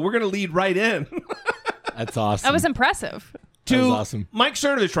there. So we're going to lead right in. That's awesome. That was impressive. That was awesome. Mike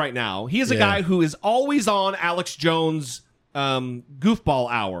Cernovich right now. He is a guy who is always on Alex Jones' goofball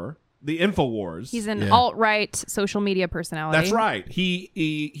hour, the InfoWars. He's an alt-right social media personality. That's right.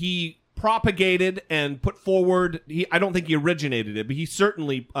 He propagated and put forward, I don't think he originated it, but he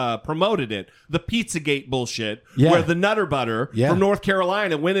certainly promoted it, the Pizzagate bullshit, where the Nutter Butter from North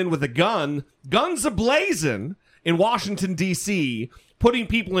Carolina went in with a gun, guns a-blazing, in Washington, D.C., putting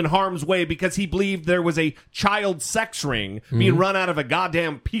people in harm's way because he believed there was a child sex ring being run out of a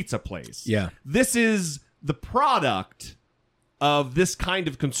goddamn pizza place. Yeah. This is the product of this kind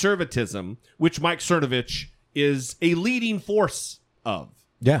of conservatism, which Mike Cernovich is a leading force of.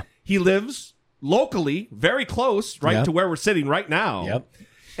 Yeah. He lives locally, very close, to where we're sitting right now. Yep.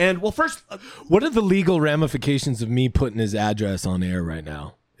 And, well, first... what are the legal ramifications of me putting his address on air right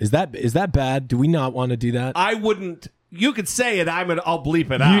now? Is that bad? Do we not want to do that? I wouldn't... You could say it. I'll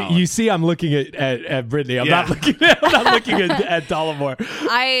bleep it out. You see, I'm looking at Brittany. I'm not looking at Dollamore.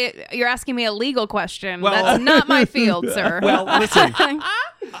 You're asking me a legal question. Well, that's not my field, sir. Well, listen,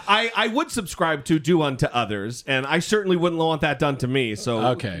 I would subscribe to do unto others, and I certainly wouldn't want that done to me.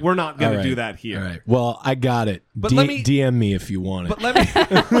 So we're not going to do that here. All right. Well, I got it. But let me DM me if you want it. But let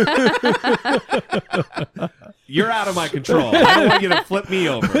me. You're out of my control. I don't want you to flip me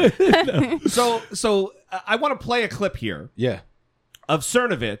over. No. So I want to play a clip here. Yeah. Of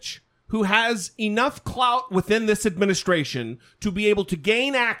Cernovich, who has enough clout within this administration to be able to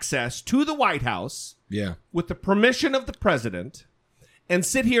gain access to the White House with the permission of the president and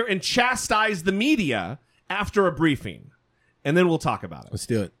sit here and chastise the media after a briefing. And then we'll talk about it. Let's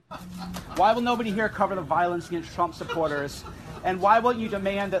do it. Why will nobody here cover the violence against Trump supporters? And why won't you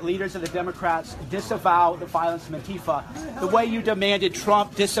demand that leaders of the Democrats disavow the violence from Antifa the way you demanded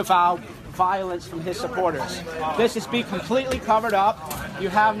Trump disavow violence from his supporters? This is being completely covered up. You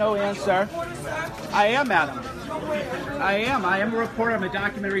have no answer. I am, madam. I am a reporter. I'm a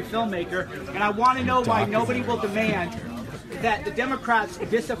documentary filmmaker. And I want to know why nobody will demand that the Democrats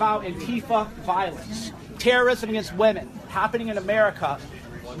disavow Antifa violence, terrorism against women happening in America.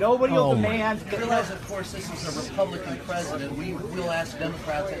 Nobody will demand. Realize, of course, this is a Republican president. We'll ask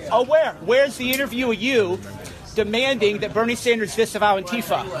Democrats. Oh, where? Where's the interview of you demanding that Bernie Sanders disavow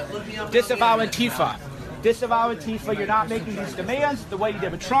Antifa? Disavow Antifa. Disavow Antifa. You're not making these demands the way you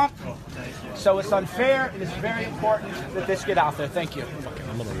did with Trump. So it's unfair, and it's very important that this get out there. Thank you.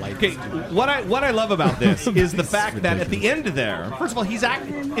 I'm gonna like okay, what I love about this is the fact that at the end there, first of all,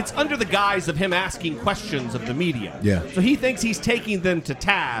 it's under the guise of him asking questions of the media. Yeah. So he thinks he's taking them to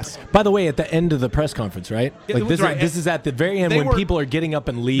task. By the way, at the end of the press conference, right? Like this is at the very end when people are getting up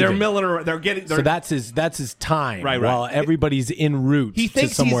and leaving. They're milling around. So that's his time. Right. While everybody's en route to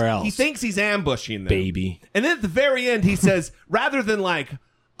somewhere else. He thinks he's ambushing them. Baby. And then at the very end, he says, rather than like,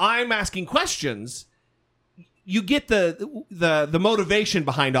 I'm asking questions, you get the motivation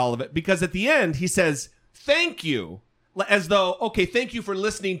behind all of it, because at the end he says thank you, as though, okay, thank you for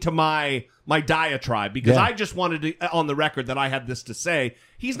listening to my diatribe, because I just wanted to on the record that I had this to say.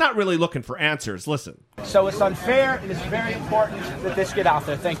 He's not really looking for answers. Listen. So it's unfair, and it's very important that this get out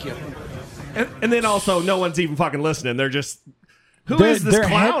there. Thank you. And then also, no one's even fucking listening. They're just, who is this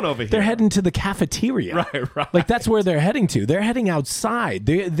clown over here? They're heading to the cafeteria. Right. Like, that's where they're heading to. They're heading outside.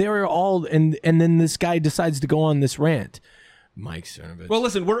 They're all, and then this guy decides to go on this rant. Mike Cernovich. Well,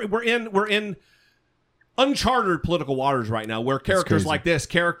 listen, we're in uncharted political waters right now, where characters like this,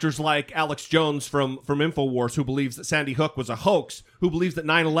 characters like Alex Jones from InfoWars, who believes that Sandy Hook was a hoax, who believes that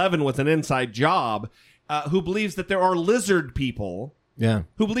 9/11 was an inside job, who believes that there are lizard people,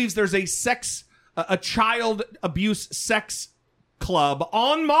 who believes there's a child abuse sex club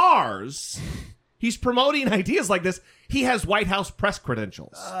on Mars. He's promoting ideas like this. He has White House press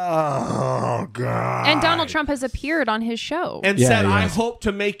credentials. Oh, God. And Donald Trump has appeared on his show. And said, I hope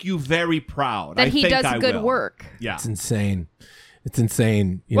to make you very proud. That I he think does I good will. work. Yeah. It's insane. It's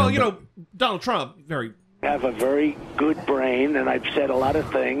insane. Donald Trump, have a very good brain, and I've said a lot of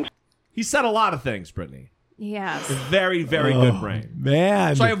things. He said a lot of things, Brittany. Yes. Very, very good brain.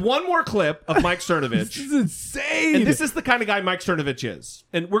 Man. So I have one more clip of Mike Cernovich. This is insane. And this is the kind of guy Mike Cernovich is.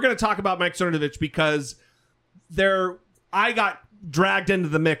 And we're going to talk about Mike Cernovich because I got dragged into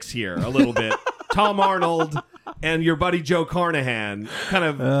the mix here a little bit. Tom Arnold and your buddy Joe Carnahan kind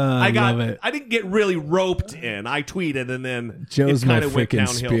of I didn't get really roped in. I tweeted and then Joe's it my kind of went freaking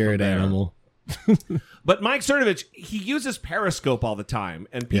downhill spirit from there. animal. But Mike Cernovich, he uses Periscope all the time,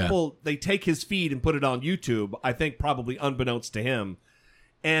 and people they take his feed and put it on YouTube. I think probably unbeknownst to him.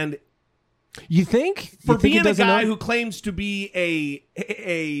 And you think for being a guy who claims to be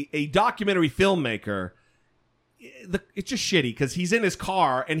a documentary filmmaker, it's just shitty because he's in his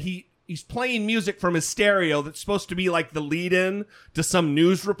car and he's playing music from his stereo that's supposed to be like the lead-in to some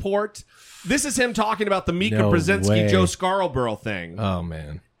news report. This is him talking about the Mika Brzezinski, Joe Scarborough thing. Oh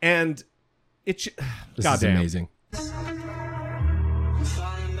man, and it's this is amazing.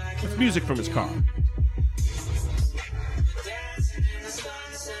 It's music from his car.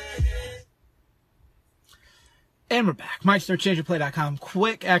 And we're back. MikeStarChangeYourPlay.com.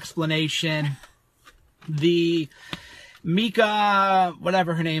 Quick explanation. The Mika,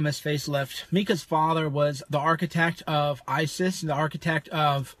 whatever her name is, facelift. Mika's father was the architect of ISIS and the architect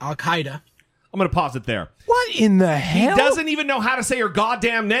of Al-Qaeda. I'm going to pause it there. What in the hell? He doesn't even know how to say her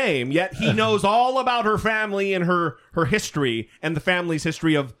goddamn name, yet he knows all about her family and her history and the family's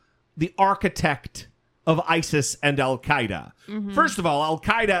history of the architect of ISIS and Al-Qaeda. Mm-hmm. First of all,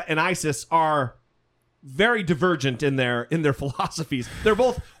 Al-Qaeda and ISIS are very divergent in their philosophies. They're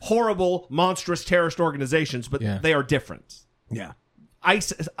both horrible, monstrous terrorist organizations, but they are different. Yeah.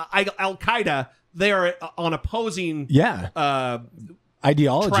 ISIS, Al-Qaeda, they are on opposing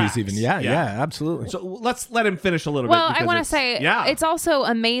ideologies tracks. even. Yeah, absolutely. So let's let him finish a little bit. Well, I want to say it's also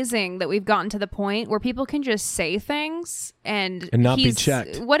amazing that we've gotten to the point where people can just say things and not be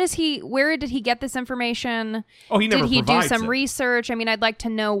checked. Where did he get this information? Oh, he never Did he do provides some it. research? I mean, I'd like to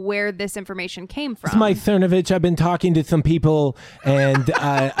know where this information came from. It's Mike Cernovich. I've been talking to some people, and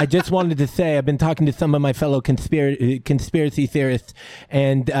I just wanted to say I've been talking to some of my fellow conspiracy theorists,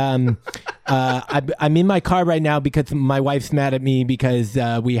 and I'm in my car right now because my wife's mad at me because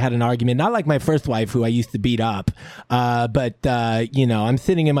we had an argument. Not like my first wife, who I used to beat up, but I'm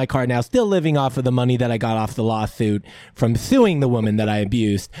sitting in my car now, still living off of the money that I got off the lawsuit from suing the woman that I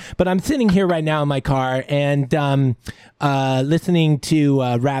abused. But I'm sitting here right now in my car and listening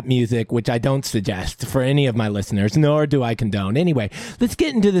to rap music, which I don't suggest for any of my listeners, nor do I condone. Anyway, let's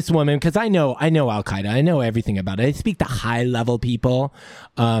get into this woman because I know Al-Qaeda. I know everything about it. I speak to high-level people.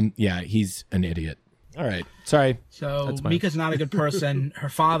 He's an idiot. All right. Sorry. So Mika's not a good person. Her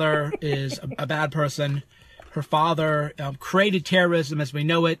father is a bad person. Her father created terrorism as we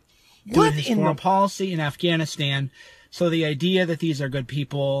know it through his foreign policy in Afghanistan. So the idea that these are good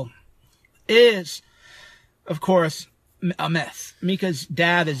people is, of course, a myth. Mika's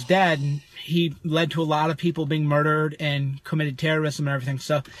dad is dead, and he led to a lot of people being murdered and committed terrorism and everything.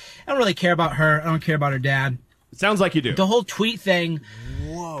 So I don't really care about her. I don't care about her dad. It sounds like you do. The whole tweet thing,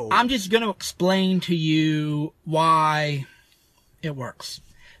 I'm just going to explain to you why it works.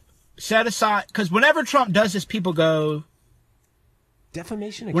 Set aside, because whenever Trump does this, people go,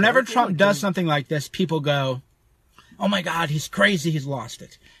 defamation. Whenever Trump does something like this, people go, oh my God, he's crazy, he's lost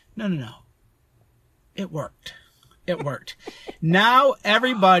it. No. It worked. Now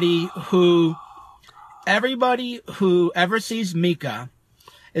everybody who ever sees Mika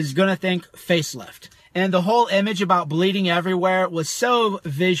is going to think facelift. And the whole image about bleeding everywhere was so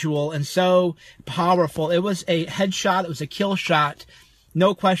visual and so powerful. It was a headshot. It was a kill shot.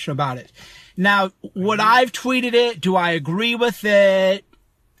 No question about it. Now, would I've tweeted it? Do I agree with it?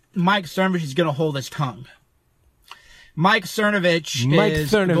 Mike Cernovich is going to hold his tongue. Mike Cernovich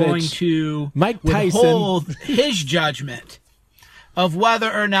is going to withhold his judgment of whether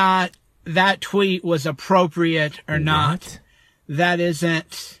or not that tweet was appropriate or not. That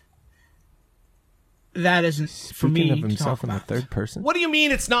isn't for me of to himself talk in the about. third person. What do you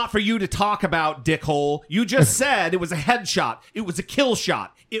mean it's not for you to talk about, dickhole? You just said it was a headshot. It was a kill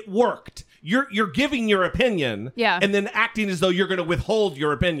shot. It worked. You're giving your opinion and then acting as though you're going to withhold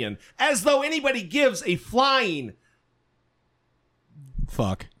your opinion. As though anybody gives a flying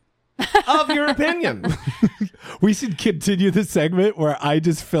fuck of your opinion. We should continue the segment where I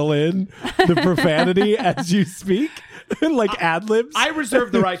just fill in the profanity as you speak. Like ad-libs. I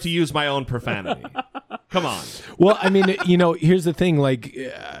reserve the right to use my own profanity. Come on. Well, I mean, here's the thing. Like,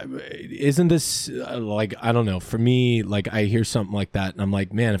 isn't this like, I don't know. For me, like, I hear something like that, and I'm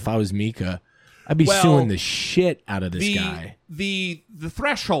like, man, if I was Mika, I'd be suing the shit out of this guy. The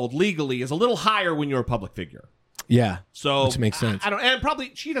threshold legally is a little higher when you're a public figure. Yeah, so which makes sense. I don't, and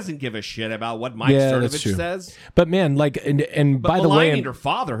probably she doesn't give a shit about what Mike Cernovich says. But man, like, and by the way, her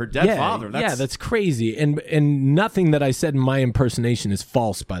father, her dead father. That's crazy. And nothing that I said in my impersonation is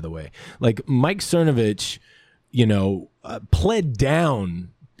false. By the way, like Mike Cernovich, pled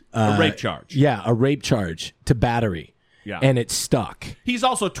down a rape charge. Yeah, a rape charge to battery. Yeah, and it stuck. He's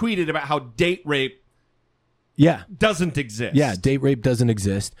also tweeted about how date rape. Doesn't exist. Yeah, date rape doesn't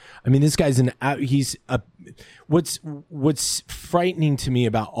exist. I mean, this guy's what's frightening to me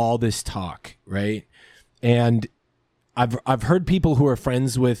about all this talk, right? And I've heard people who are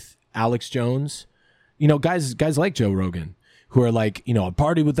friends with Alex Jones, guys like Joe Rogan, who are like, I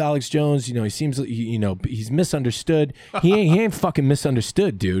party with Alex Jones. He seems, he's misunderstood. He ain't fucking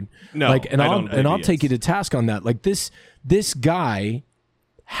misunderstood, dude. No, like, and I'll take you to task on that. Like this guy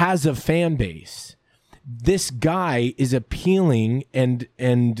has a fan base. This guy is appealing, and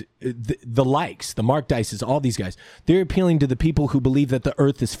the likes, the Mark Dices, all these guys, they're appealing to the people who believe that the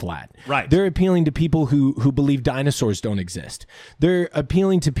earth is flat. Right. They're appealing to people who believe dinosaurs don't exist. They're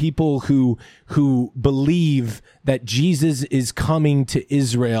appealing to people who believe that Jesus is coming to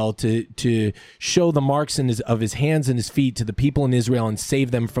Israel to show the marks of his hands and his feet to the people in Israel and save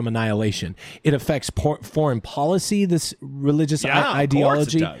them from annihilation. It affects foreign policy, this religious ideology. Of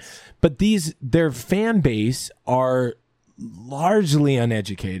course it does. But their fan base are largely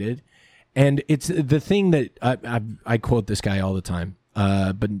uneducated, and it's the thing that I quote this guy all the time.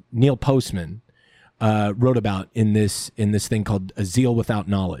 But Neil Postman wrote about in this thing called A Zeal Without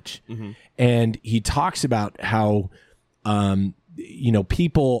Knowledge, and he talks about how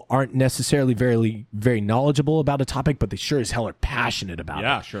people aren't necessarily very very knowledgeable about a topic, but they sure as hell are passionate about it.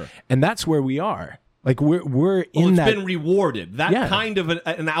 Yeah, sure. And that's where we are. Like we're in it's that. It's been rewarded. That kind of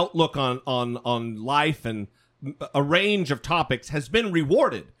an outlook on life and a range of topics has been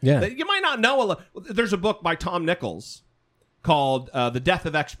rewarded. Yeah, you might not know. There's a book by Tom Nichols called "The Death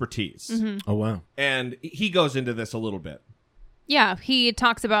of Expertise." Mm-hmm. Oh wow! And he goes into this a little bit. Yeah, he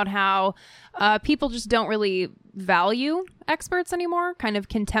talks about how people just don't really value experts anymore, kind of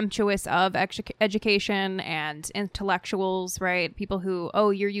contemptuous of education and intellectuals, right? People who,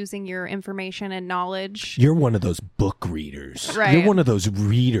 you're using your information and knowledge. You're one of those book readers. Right. You're one of those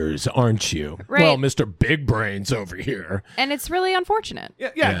readers, aren't you? Right. Well, Mr. Big Brains over here. And it's really unfortunate.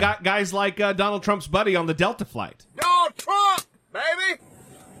 Yeah. Guys like Donald Trump's buddy on the Delta flight. Donald Trump, baby!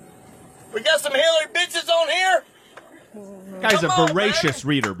 We got some Hillary bitches on here? Guy's a voracious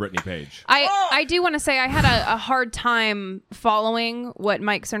reader, Brittany Page. I do want to say I had a hard time following what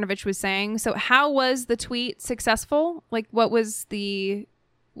Mike Cernovich was saying. So how was the tweet successful? Like, what was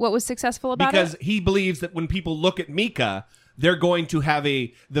successful about it? Because he believes that when people look at Mika, they're going to have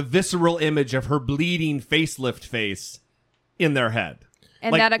the visceral image of her bleeding facelift face in their head.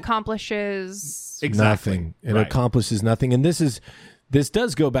 And that accomplishes... Exactly. Nothing. It accomplishes nothing. And this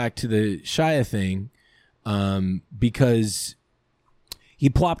does go back to the Shia thing. Because he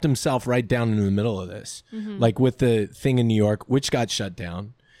plopped himself right down into the middle of this, like with the thing in New York, which got shut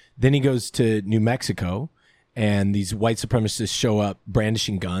down. Then he goes to New Mexico, and these white supremacists show up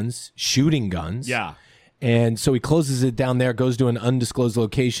brandishing guns, shooting guns. Yeah. And so he closes it down there, goes to an undisclosed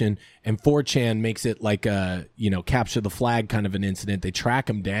location, and 4chan makes it like a, capture the flag kind of an incident. They track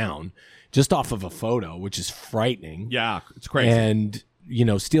him down just off of a photo, which is frightening. Yeah, it's crazy. And,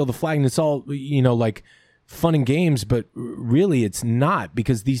 steal the flag. And it's all, like fun and games, but really it's not,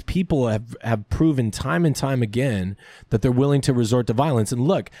 because these people have proven time and time again that they're willing to resort to violence. And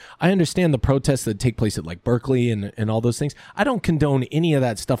look, I understand the protests that take place at like Berkeley and all those things. I don't condone any of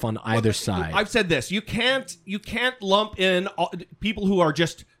that stuff on either side. I've said this. You can't lump in people who are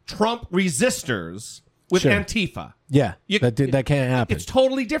just Trump resistors with Antifa. Yeah, that can't happen. It's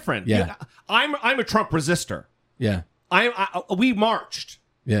totally different. Yeah. I'm a Trump resistor. Yeah. We marched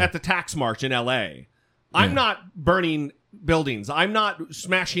at the tax march in L.A. I'm not burning buildings. I'm not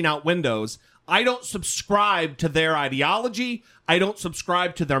smashing out windows. I don't subscribe to their ideology. I don't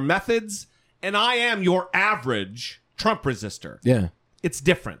subscribe to their methods. And I am your average Trump resistor. Yeah. It's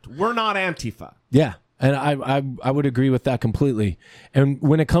different. We're not Antifa. Yeah. And I would agree with that completely. And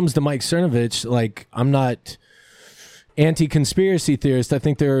when it comes to Mike Cernovich, like, I'm not anti-conspiracy theorist. I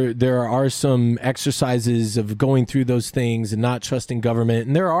think there are some exercises of going through those things and not trusting government,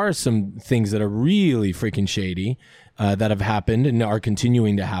 and there are some things that are really freaking shady that have happened and are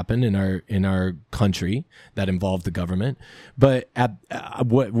continuing to happen in our country that involve the government. But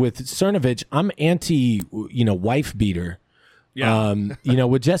with Cernovich, I'm anti, wife beater. Yeah.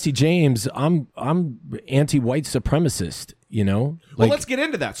 With Jesse James, I'm anti-white supremacist. Well, let's get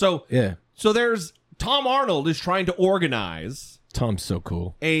into that. So yeah. So there's Tom Arnold is trying to organize. Tom's so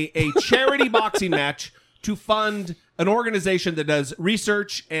cool. A charity boxing match to fund an organization that does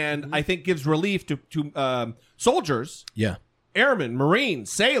research and I think gives relief to soldiers, airmen, Marines,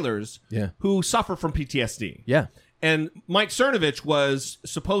 sailors, who suffer from PTSD. Yeah. And Mike Cernovich was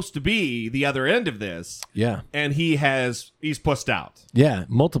supposed to be the other end of this. Yeah. And he's pussed out. Yeah,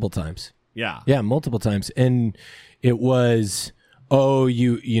 multiple times. Yeah. Yeah, multiple times. And it was,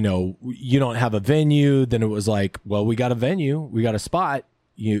 you don't have a venue. Then it was like, well, we got a venue. We got a spot.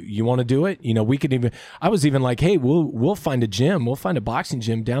 You want to do it? We could even, I was even like, hey, we'll find a gym. We'll find a boxing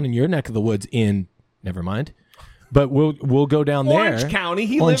gym down in your neck of the woods never mind. But we'll go down there. Orange County.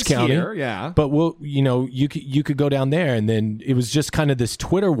 He Orange lives County. here. Yeah. But you could go down there, and then it was just kind of this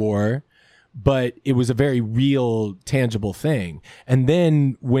Twitter war, but it was a very real, tangible thing. And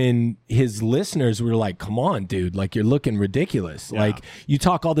then when his listeners were like, "Come on, dude! Like you're looking ridiculous. Yeah. Like you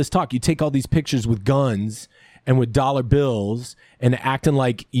talk all this talk, you take all these pictures with guns and with dollar bills, and acting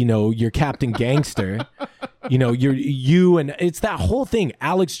like you're Captain Gangster. And it's that whole thing.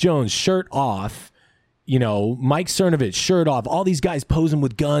 Alex Jones, shirt off." Mike Cernovich, shirt off, all these guys posing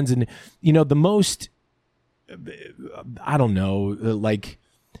with guns. And, the most, I don't know, like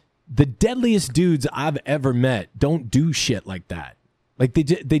the deadliest dudes I've ever met don't do shit like that. Like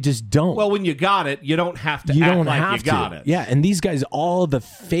they just don't. Well, when you got it, you don't have to act like you got it. Yeah, and these guys, all the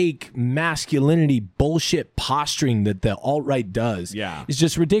fake masculinity bullshit posturing that the alt-right does is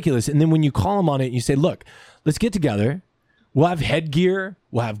just ridiculous. And then when you call them on it and you say, look, let's get together. We'll have headgear.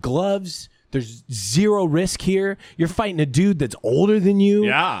 We'll have gloves. There's zero risk here. You're fighting a dude that's older than you.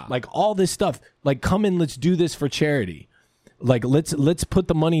 Yeah. Like all this stuff. Like, come in, let's do this for charity. Like, let's put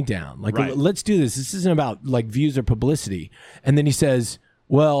the money down. Like, let's do this. This isn't about like views or publicity. And then he says,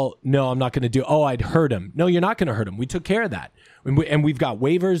 well, no, I'm not going to do. Oh, I'd hurt him. No, you're not going to hurt him. We took care of that. And we've got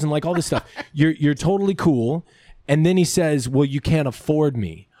waivers and like all this stuff. You're totally cool. And then he says, well, you can't afford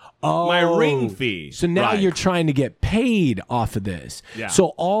me. Oh, my ring fee. So now you're trying to get paid off of this. Yeah. So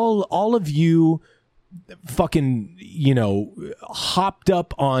all of you fucking, hopped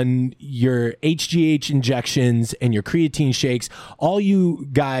up on your HGH injections and your creatine shakes, all you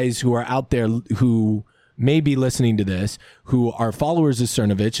guys who are out there who may be listening to this, who are followers of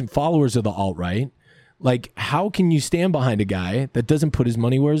Cernovich and followers of the alt-right, like, how can you stand behind a guy that doesn't put his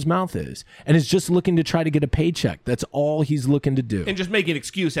money where his mouth is and is just looking to try to get a paycheck? That's all he's looking to do. And just making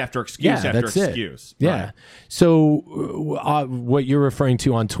excuse after excuse after excuse. Yeah. Right. So what you're referring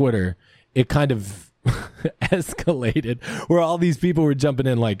to on Twitter, it kind of escalated where all these people were jumping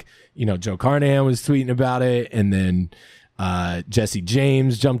in like, Joe Carnahan was tweeting about it. And then Jesse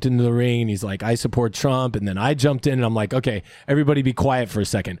James jumped into the ring and he's like, I support Trump. And then I jumped in and I'm like, okay, everybody be quiet for a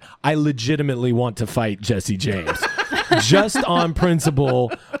second. I legitimately want to fight Jesse James just on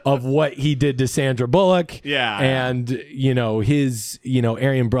principle of what he did to Sandra Bullock. Yeah. And, his,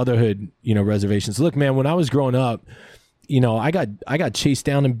 Aryan Brotherhood, reservations. Look, man, when I was growing up, I got chased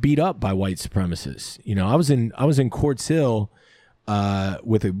down and beat up by white supremacists. I was in Quartz Hill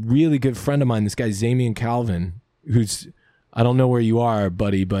with a really good friend of mine, this guy Zamian Calvin, who's, I don't know where you are,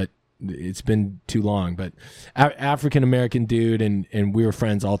 buddy, but it's been too long. But African-American dude, and we were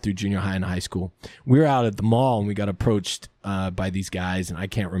friends all through junior high and high school. We were out at the mall, and we got approached by these guys, and I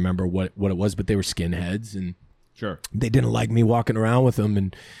can't remember what it was, but they were skinheads, and sure, they didn't like me walking around with them,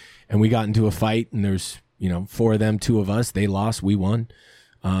 and we got into a fight, and there's, 4 of them, 2 of us. They lost, we won.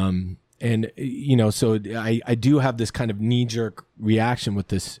 And, so I do have this kind of knee-jerk reaction with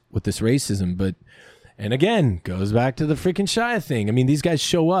this racism, but... And again, goes back to the freaking Shia thing. I mean, these guys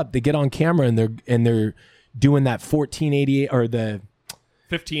show up, they get on camera, and they're doing that 1488 or the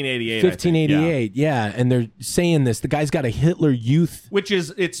 1588. 1588, yeah. And they're saying this. The guy's got a Hitler Youth, which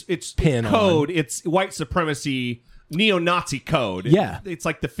is it's pin code. On. It's white supremacy, neo-Nazi code. Yeah, it's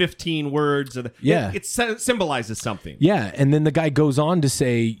like the 15 words. It symbolizes something. Yeah, and then the guy goes on to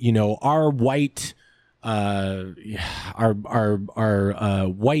say, our white. Our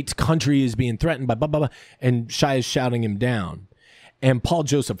white country is being threatened by blah, blah, blah. And Shai is shouting him down. And Paul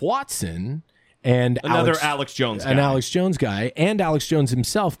Joseph Watson and Alex Jones guy and Alex Jones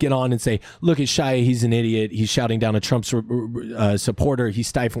himself get on and say, look at Shia, he's an idiot. He's shouting down a Trump supporter. He's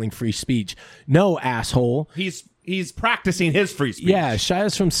stifling free speech. No, asshole. He's practicing his free speech. Yeah,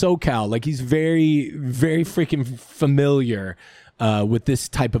 Shia's from SoCal. Like, he's very, very freaking familiar with this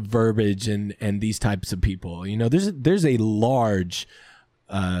type of verbiage and these types of people. You know, there's a large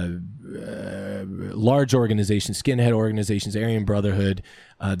organization, skinhead organizations, Aryan Brotherhood,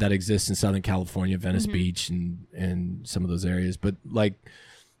 that exists in Southern California, Venice Beach, and some of those areas. But like,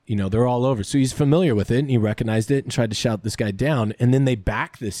 you know, they're all over. So he's familiar with it, and he recognized it and tried to shout this guy down. And then they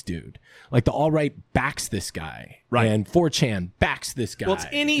back this dude. Like the alt-right backs this guy, right? And 4chan backs this guy. Well, it's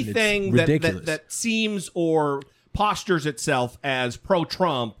anything that seems or postures itself as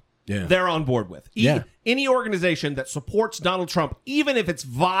pro-Trump, they're on board with. Any organization that supports Donald Trump, even if it's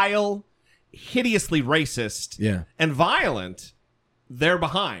vile, hideously racist, and violent, they're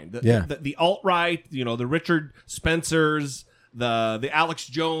behind. The alt-right, you know, the Richard Spencers, the Alex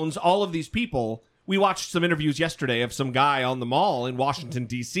Jones, all of these people. We watched some interviews yesterday of some guy on the mall in Washington,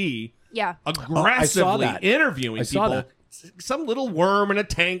 D.C., aggressively interviewing people. Some little worm in a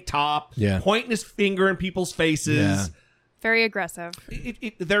tank top, pointing his finger in people's faces. Very aggressive.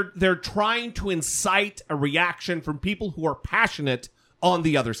 They're trying to incite a reaction from people who are passionate on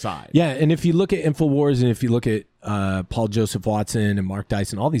the other side. Yeah, and if you look at InfoWars and if you look at Paul Joseph Watson and Mark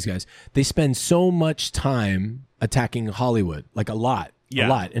Dyson, all these guys, they spend so much time attacking Hollywood, like a lot.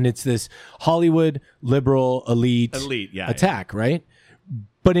 And it's this Hollywood liberal elite attack, right?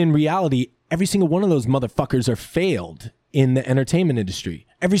 But in reality, every single one of those motherfuckers are failed in the entertainment industry.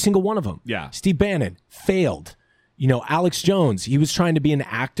 Every single one of them. Steve Bannon failed. You know, Alex Jones, he was trying to be an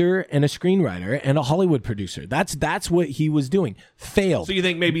actor and a screenwriter and a Hollywood producer. That's what he was doing. Failed. So you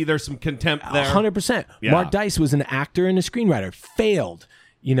think maybe there's some contempt there? 100%. Mark Dice was an actor and a screenwriter. Failed.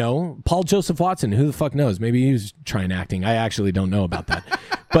 You know, Paul Joseph Watson, who the fuck knows? Maybe he was trying acting. I actually don't know about that.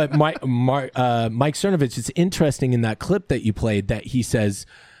 But Mike Cernovich, it's interesting in that clip that you played that he says,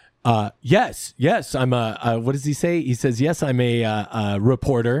 yes, I'm what does he say? He says, yes, I'm a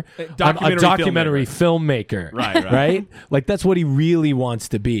reporter. I'm a documentary filmmaker. Right? Like that's what he really wants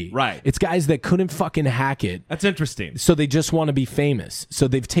to be. Right. It's guys that couldn't fucking hack it. That's interesting. So they just want to be famous. So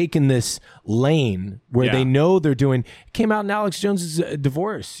they've taken this lane where they know they're doing, it came out in Alex Jones's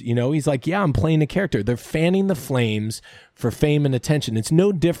divorce. You know, he's like, yeah, I'm playing a character. They're fanning the flames for fame and attention. It's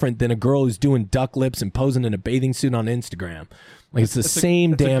no different than a girl who's doing duck lips and posing in a bathing suit on Instagram. Like it's the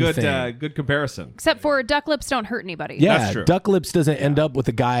same damn thing. Good comparison. Except for duck lips don't hurt anybody. Yeah, that's true. Duck lips doesn't end up with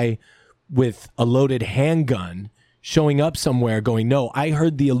a guy with a loaded showing up somewhere going, no, I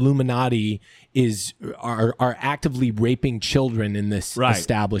heard the Illuminati are actively raping children in this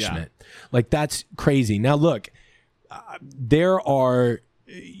establishment. Like that's crazy. Now look, there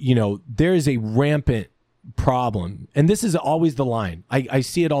is a rampant problem, and this is always the line. I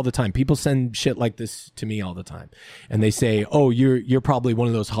see it all the time. People send shit like this to me all the time, and they say, oh, you're probably one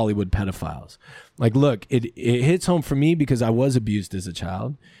of those Hollywood pedophiles. Like, look, it hits home for me because I was abused as a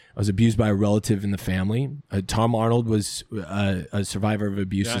child. I was abused by a relative in the family. Tom Arnold was a survivor of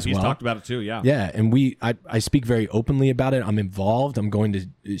abuse as well. He's talked about it too, and I speak very openly about it. I'm involved. I'm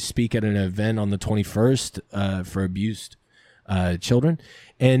going to speak at an event on the 21st for abused children,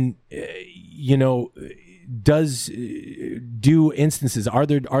 and do instances, are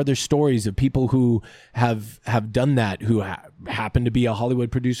there stories of people who have done that, who happen to be a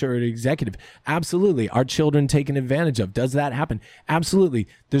Hollywood producer or an executive? Absolutely. Are children taken advantage of? Does that happen? Absolutely.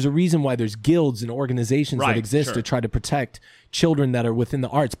 There's a reason why there's guilds and organizations that exist to try to protect children that are within the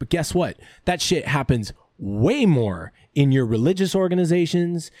arts. But guess what? That shit happens way more in your religious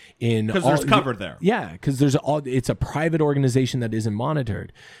organizations, because there's cover there. Yeah, because it's a private organization that isn't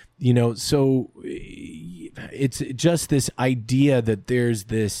monitored. You know, so it's just this idea that there's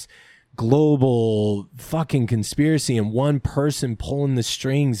this global fucking conspiracy and one person pulling the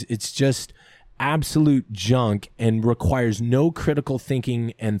strings. It's just absolute junk and requires no critical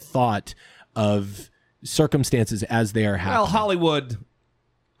thinking and thought of circumstances as they are happening. Well,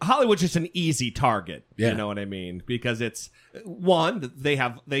 Hollywood's just an easy target. You know what I mean? Because it's one,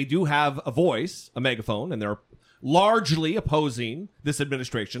 they do have a voice, a megaphone, and they're largely opposing this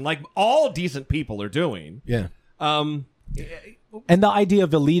administration, like all decent people are doing. Yeah. And the idea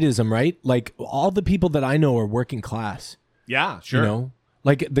of elitism, right? Like all the people that I know are working class. Yeah, sure. You know,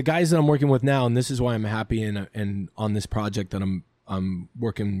 like the guys that I'm working with now, and this is why I'm happy and on this project that I'm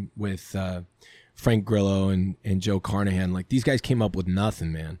working with Frank Grillo and Joe Carnahan. Like these guys came up with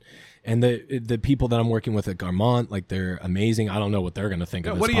nothing, man. And the people that I'm working with at Garmont, like they're amazing. I don't know what they're going to think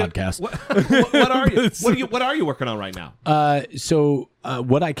of this podcast. What are you? What are you working on right now? So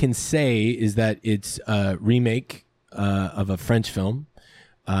what I can say is that it's a remake of a French film.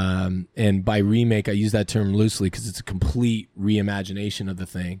 And by remake, I use that term loosely because it's a complete reimagination of the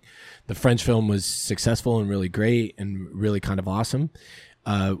thing. The French film was successful and really great and really kind of awesome.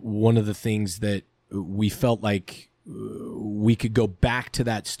 One of the things that we felt like we could go back to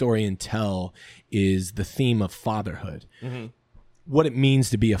that story and tell is the theme of fatherhood. Mm-hmm. What it means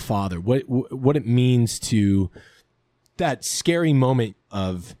to be a father, what it means to that scary moment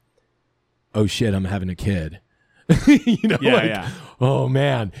of, oh shit, I'm having a kid. Oh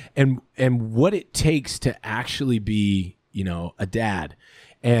man. And what it takes to actually be, a dad.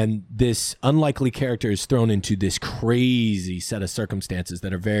 And this unlikely character is thrown into this crazy set of circumstances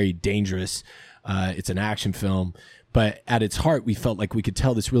that are very dangerous. It's an action film, but at its heart, we felt like we could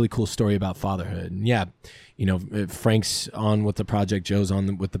tell this really cool story about fatherhood. And Frank's on with the project, Joe's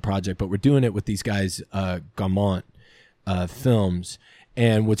on with the project, but we're doing it with these guys, Gaumont Films.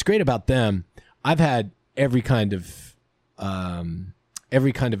 And what's great about them, I've had every kind of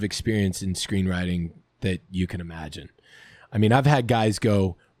experience in screenwriting that you can imagine. I mean, I've had guys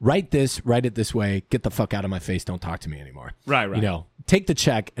go, write it this way, get the fuck out of my face, don't talk to me anymore. Right. Take the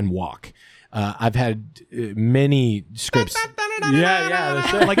check and walk. I've had many scripts. That's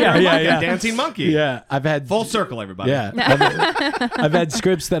it. Like a dancing monkey. Yeah, I've had full circle, everybody. Yeah, I've had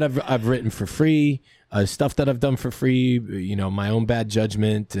scripts that I've written for free, stuff that I've done for free. My own bad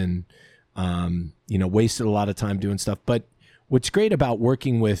judgment, and wasted a lot of time doing stuff. But what's great about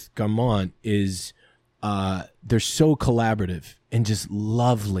working with Gaumont is they're so collaborative and just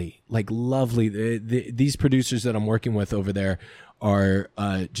lovely. These producers that I'm working with over there are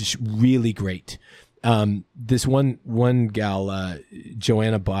just really great. This one gal,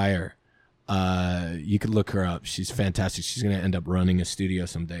 Joanna Byer, you could look her up. She's fantastic. She's going to end up running a studio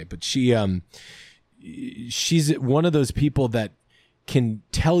someday. But she's one of those people that can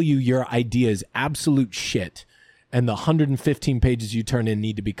tell you your idea is absolute shit, and the 115 pages you turn in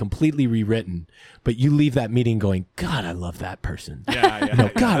need to be completely rewritten, but you leave that meeting going, God, I love that person.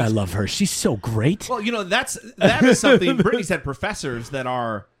 God, I love her. She's so great. Well, that is something. Brittany said professors that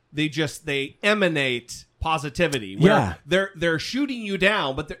are, they emanate positivity. Where they're shooting you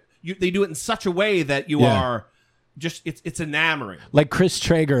down, but they do it in such a way that you are just, it's enamoring. Like Chris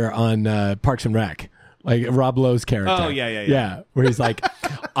Traeger on Parks and Rec. Like Rob Lowe's character. Oh, yeah. Where he's like,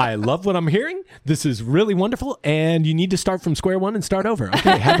 I love what I'm hearing. This is really wonderful. And you need to start from square one and start over.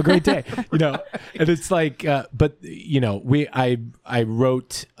 Okay, have a great day. And it's like, I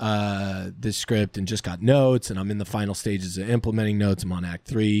wrote this script and just got notes, and I'm in the final stages of implementing notes. I'm on Act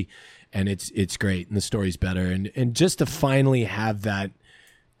 3, and it's great, and the story's better. And just to finally have that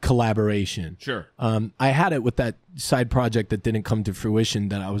collaboration. Sure. I had it with that side project that didn't come to fruition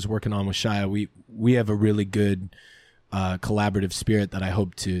that I was working on with Shia. We have a really good collaborative spirit that I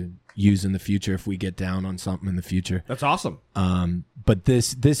hope to use in the future if we get down on something in the future. That's awesome. But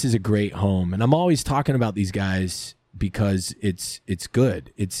this is a great home, and I'm always talking about these guys because it's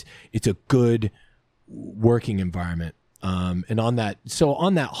good. It's a good working environment. And on that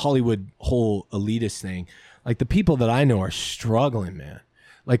Hollywood whole elitist thing, like the people that I know are struggling, man.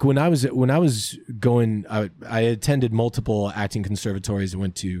 Like when I was going, I attended multiple acting conservatories. I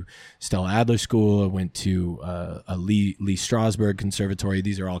went to Stella Adler School. I went to a Lee Strasberg Conservatory.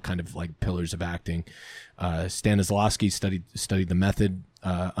 These are all kind of like pillars of acting. Stanislavski studied the method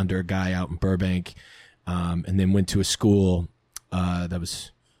under a guy out in Burbank, and then went to a school that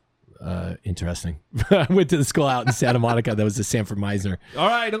was interesting. I went to the school out in Santa Monica. That was the Sanford Meisner. All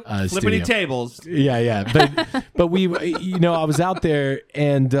right, flippity tables. Yeah. But we, I was out there,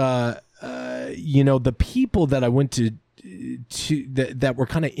 and the people that I went to that were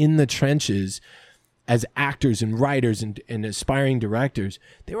kind of in the trenches as actors and writers and aspiring directors,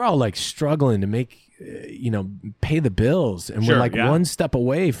 they were all like struggling to make, pay the bills, and we're like one step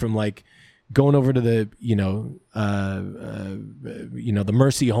away from like going over to the, the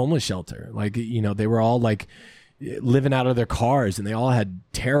Mercy homeless shelter. Like, they were all like living out of their cars, and they all had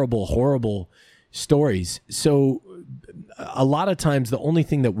terrible, horrible stories. So a lot of times the only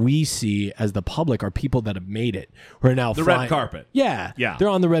thing that we see as the public are people that have made it, who are now the flying. red carpet. Yeah. They're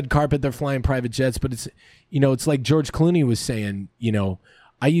on the red carpet. They're flying private jets, but it's, it's like George Clooney was saying,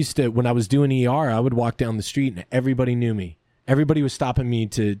 I used to, when I was doing ER, I would walk down the street and everybody knew me. Everybody was stopping me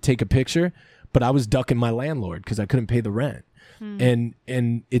to take a picture, but I was ducking my landlord because I couldn't pay the rent. And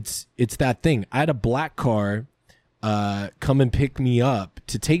it's that thing. I had a black car come and pick me up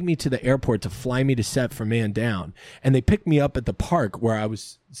to take me to the airport to fly me to set for Man Down. And they picked me up at the park where I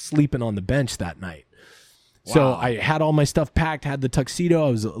was sleeping on the bench that night. Wow. So I had all my stuff packed, had the tuxedo.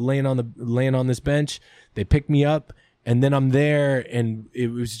 I was laying on this bench. They picked me up, and then I'm there, and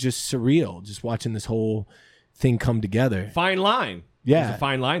it was just surreal, just watching this whole thing come together. Fine line. Yeah. There's a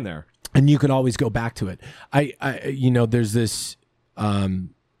fine line there. And you can always go back to it. There's this,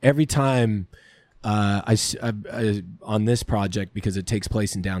 every time I on this project, because it takes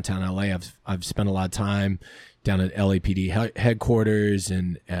place in downtown LA, I've spent a lot of time down at LAPD headquarters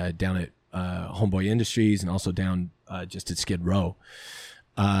and down at Homeboy Industries, and also down just at Skid Row,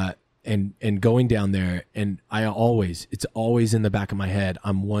 and going down there. And it's always in the back of my head,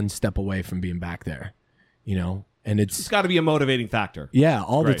 I'm one step away from being back there, you know. And it's got to be a motivating factor. Yeah,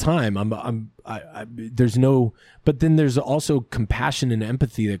 all the time. There's no, but then there's also compassion and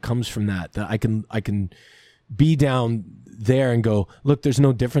empathy that comes from that I can be down there and go, look, there's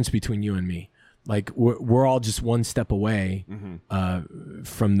no difference between you and me. Like we're all just one step away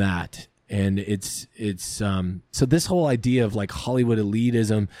from that. And it's so this whole idea of like Hollywood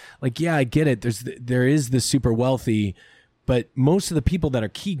elitism, like, yeah, I get it. There is the super wealthy, but most of the people that are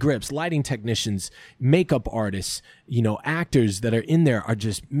key grips, lighting technicians, makeup artists, you know, actors that are in there are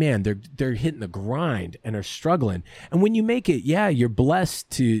just, man, they're hitting the grind and are struggling. And when you make it, yeah, you're blessed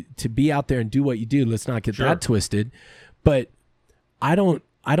to be out there and do what you do. Let's not get that twisted. But I don't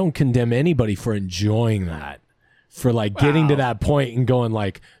condemn anybody for enjoying that. For like getting to that point and going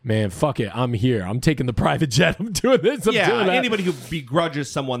like, man, fuck it, I'm here. I'm taking the private jet. I'm doing this. I'm doing that. Anybody who begrudges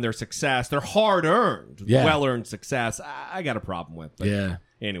someone their success, their hard-earned, well-earned success, I got a problem with. But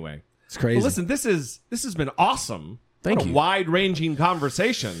anyway, it's crazy. Well, listen, this has been awesome. Thank you. A wide-ranging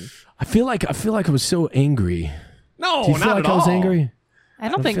conversation. I feel like I was so angry. No, Do you feel not like at I was all. angry? I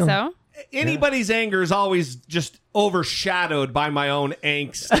don't think so. Anybody's anger is always just overshadowed by my own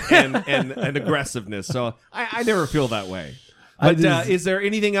angst and aggressiveness. So I never feel that way. But is there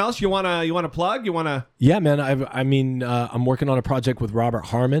anything else you wanna plug? Yeah, man. I'm working on a project with Robert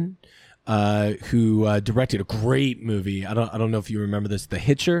Harmon, who directed a great movie. I don't know if you remember this, The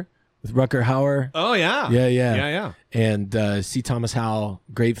Hitcher with Rutger Hauer. Oh yeah, yeah. And C. Thomas Howell,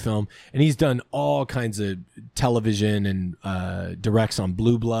 great film. And he's done all kinds of television and directs on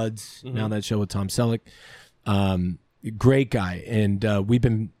Blue Bloods. Now that show with Tom Selleck. Great guy. And we've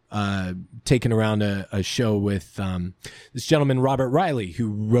been taking around a show with this gentleman, Robert Riley, who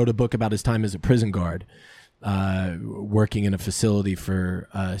wrote a book about his time as a prison guard, working in a facility for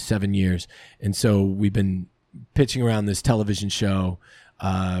 7 years. And so we've been pitching around this television show.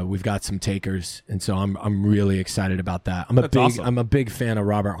 We've got some takers, and so I'm really excited about that. I'm a big fan of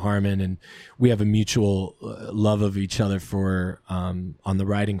Robert Harmon, and we have a mutual love of each other for on the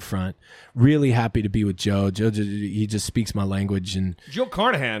writing front. Really happy to be with Joe. He just speaks my language, and Joe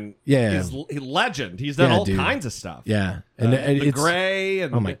Carnahan is a legend. He's done all kinds of stuff. Yeah. And The Gray.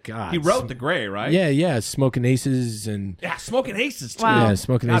 And oh my God. He wrote The Gray, right? Yeah. Smoking Aces. Smoking Aces too. Wow. Yeah,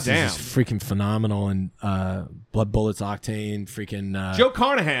 Smoking Aces is freaking phenomenal. And Blood Bullets, Octane, freaking Joe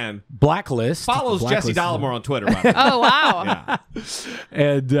Carnahan Blacklist follows Jesse Dollemore on Twitter, by the way. Oh wow. Yeah.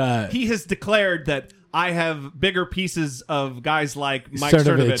 And he has declared that I have bigger pieces of guys like Mike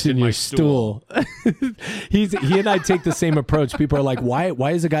Cernovich in your my stool. He and I take the same approach. People are like,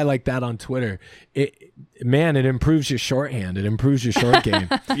 why is a guy like that on Twitter? It improves your shorthand. It improves your short game.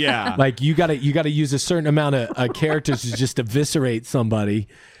 Yeah. Like you gotta use a certain amount of characters to just eviscerate somebody,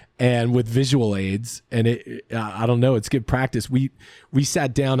 and with visual aids. And I don't know, it's good practice. We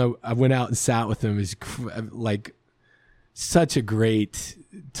sat down. I went out and sat with him. It's like such a great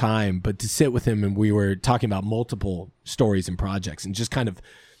time, but to sit with him, and we were talking about multiple stories and projects, and just kind of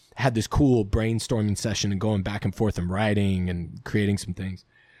had this cool brainstorming session and going back and forth and writing and creating some things.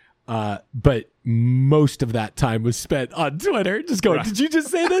 But most of that time was spent on Twitter, just going, Did you just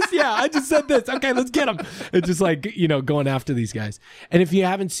say this? Yeah, I just said this. Okay, let's get them. It's just like, going after these guys. And if you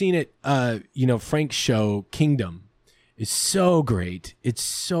haven't seen it, Frank's show Kingdom is so great. It's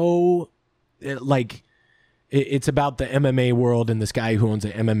so it's about the MMA world and this guy who owns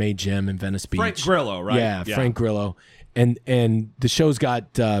an MMA gym in Venice Beach. Frank Grillo, right? Yeah, Frank Grillo. And the show's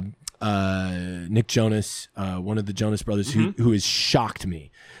got Nick Jonas, one of the Jonas brothers, who has shocked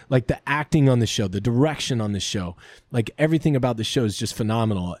me. Like the acting on the show, the direction on the show, like everything about the show is just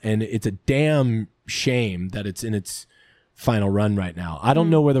phenomenal. And it's a damn shame that it's in its final run right now. I don't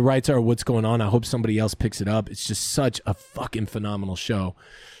know where the rights are or what's going on. I hope somebody else picks it up. It's just such a fucking phenomenal show.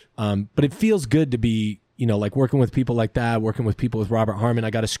 But it feels good to be, like working with people like that, working with people with Robert Harmon. I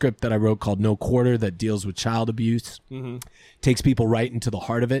got a script that I wrote called No Quarter that deals with child abuse, takes people right into the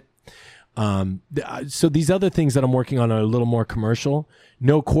heart of it. So these other things that I'm working on are a little more commercial.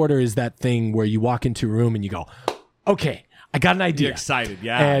 No Quarter is that thing where you walk into a room and you go, okay, I got an idea. You're excited.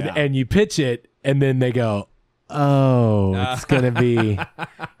 Yeah. And you pitch it, and then they go, oh, it's going to be,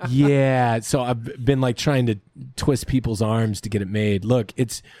 yeah. So I've been like trying to twist people's arms to get it made. Look,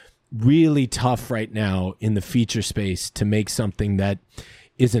 it's really tough right now in the feature space to make something that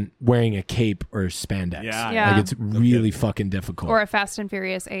isn't wearing a cape or spandex. Yeah. Like it's really fucking difficult. Or a Fast and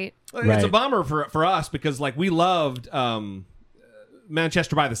Furious 8. It's a bummer for us because like we loved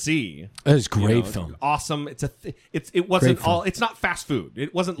Manchester by the Sea. It was a great film. Awesome. It wasn't all. It's not fast food.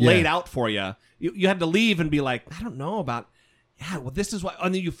 It wasn't laid out for you. You had to leave and be like, I don't know about. Yeah, well, this is what,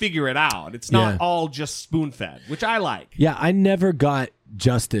 and then you figure it out. It's not all just spoon fed, which I like. Yeah, I never got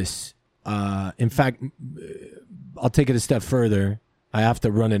justice. In fact, I'll take it a step further. I have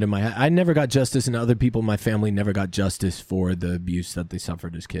to run it in my head. I never got justice, and other people in my family never got justice for the abuse that they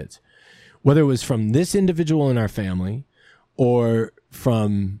suffered as kids. Whether it was from this individual in our family or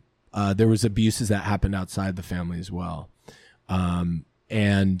from there was abuses that happened outside the family as well. And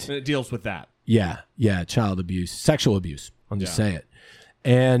it deals with that. Yeah, child abuse, sexual abuse. I'll just say it.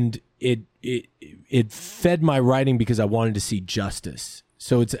 And it fed my writing because I wanted to see justice.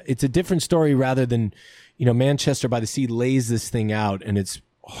 So it's a different story rather than, Manchester by the Sea lays this thing out and it's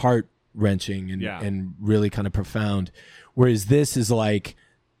heart-wrenching and really kind of profound. Whereas this is like,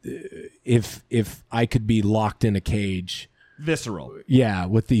 if I could be locked in a cage. Visceral. Yeah,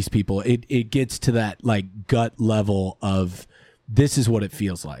 with these people. It gets to that like gut level of this is what it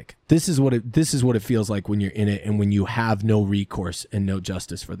feels like. This is what it feels like when you're in it and when you have no recourse and no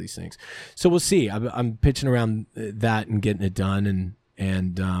justice for these things. So we'll see. I'm pitching around that and getting it done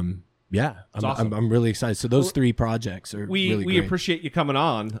and awesome. I'm really excited. So those 3 projects are really great. We appreciate you coming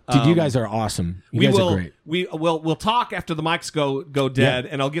on. Dude, you guys are awesome. You guys are great. We'll talk after the mics go dead,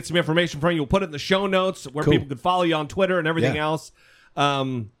 and I'll get some information from you. We'll put it in the show notes where people can follow you on Twitter and everything else.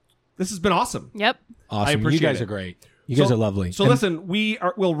 This has been awesome. Yep. Awesome. I appreciate you guys it. are great. You guys are lovely. So listen,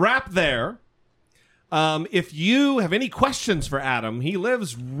 we'll wrap there. If you have any questions for Adam, he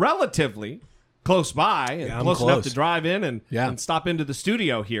lives relatively close by and close enough to drive in and stop into the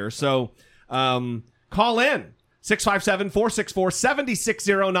studio here. So call in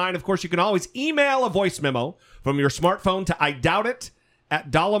 657-464-7609. Of course, you can always email a voice memo from your smartphone to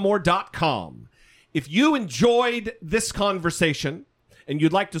idoughtit@dollamore.com. If you enjoyed this conversation and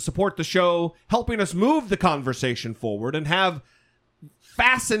you'd like to support the show, helping us move the conversation forward and have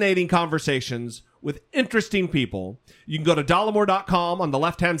fascinating conversations with interesting people, you can go to dollamore.com. On the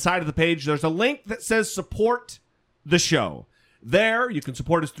left-hand side of the page, there's a link that says support the show. There, you can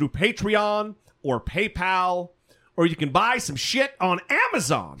support us through Patreon or PayPal, or you can buy some shit on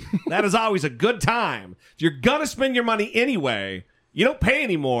Amazon. That is always a good time. If you're going to spend your money anyway, you don't pay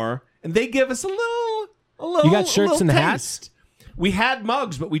anymore, and they give us a little You got shirts and taste. hats? We had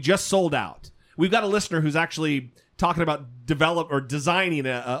mugs, but we just sold out. We've got a listener who's actually talking about designing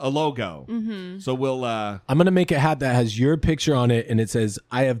a logo. Mm-hmm. So we'll... I'm going to make a hat that has your picture on it, and it says,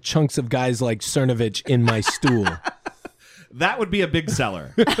 I have chunks of guys like Cernovich in my stool. That would be a big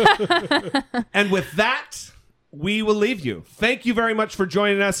seller. And with that, we will leave you. Thank you very much for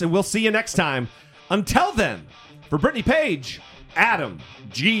joining us, and we'll see you next time. Until then, for Brittany Page, Adam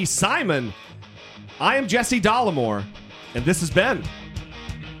G. Simon, I am Jesse Dollamore, and this has been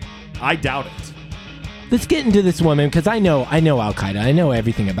I Doubt It. Let's get into this woman, because I know Al-Qaeda. I know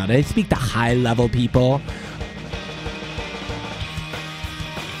everything about it. I speak to high-level people.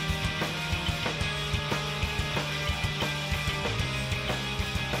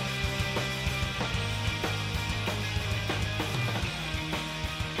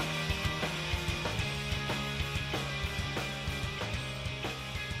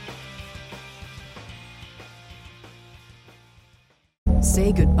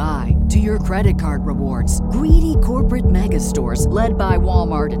 Say goodbye to your credit card rewards. Greedy corporate mega stores, led by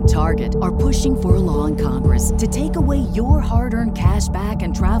Walmart and Target, are pushing for a law in Congress to take away your hard-earned cash back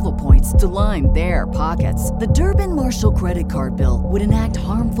and travel points to line their pockets. The Durbin-Marshall credit card bill would enact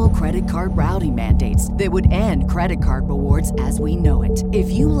harmful credit card routing mandates that would end credit card rewards as we know it. If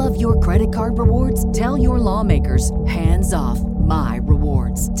you love your credit card rewards, tell your lawmakers, hands off my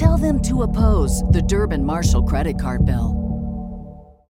rewards. Tell them to oppose the Durbin-Marshall credit card bill.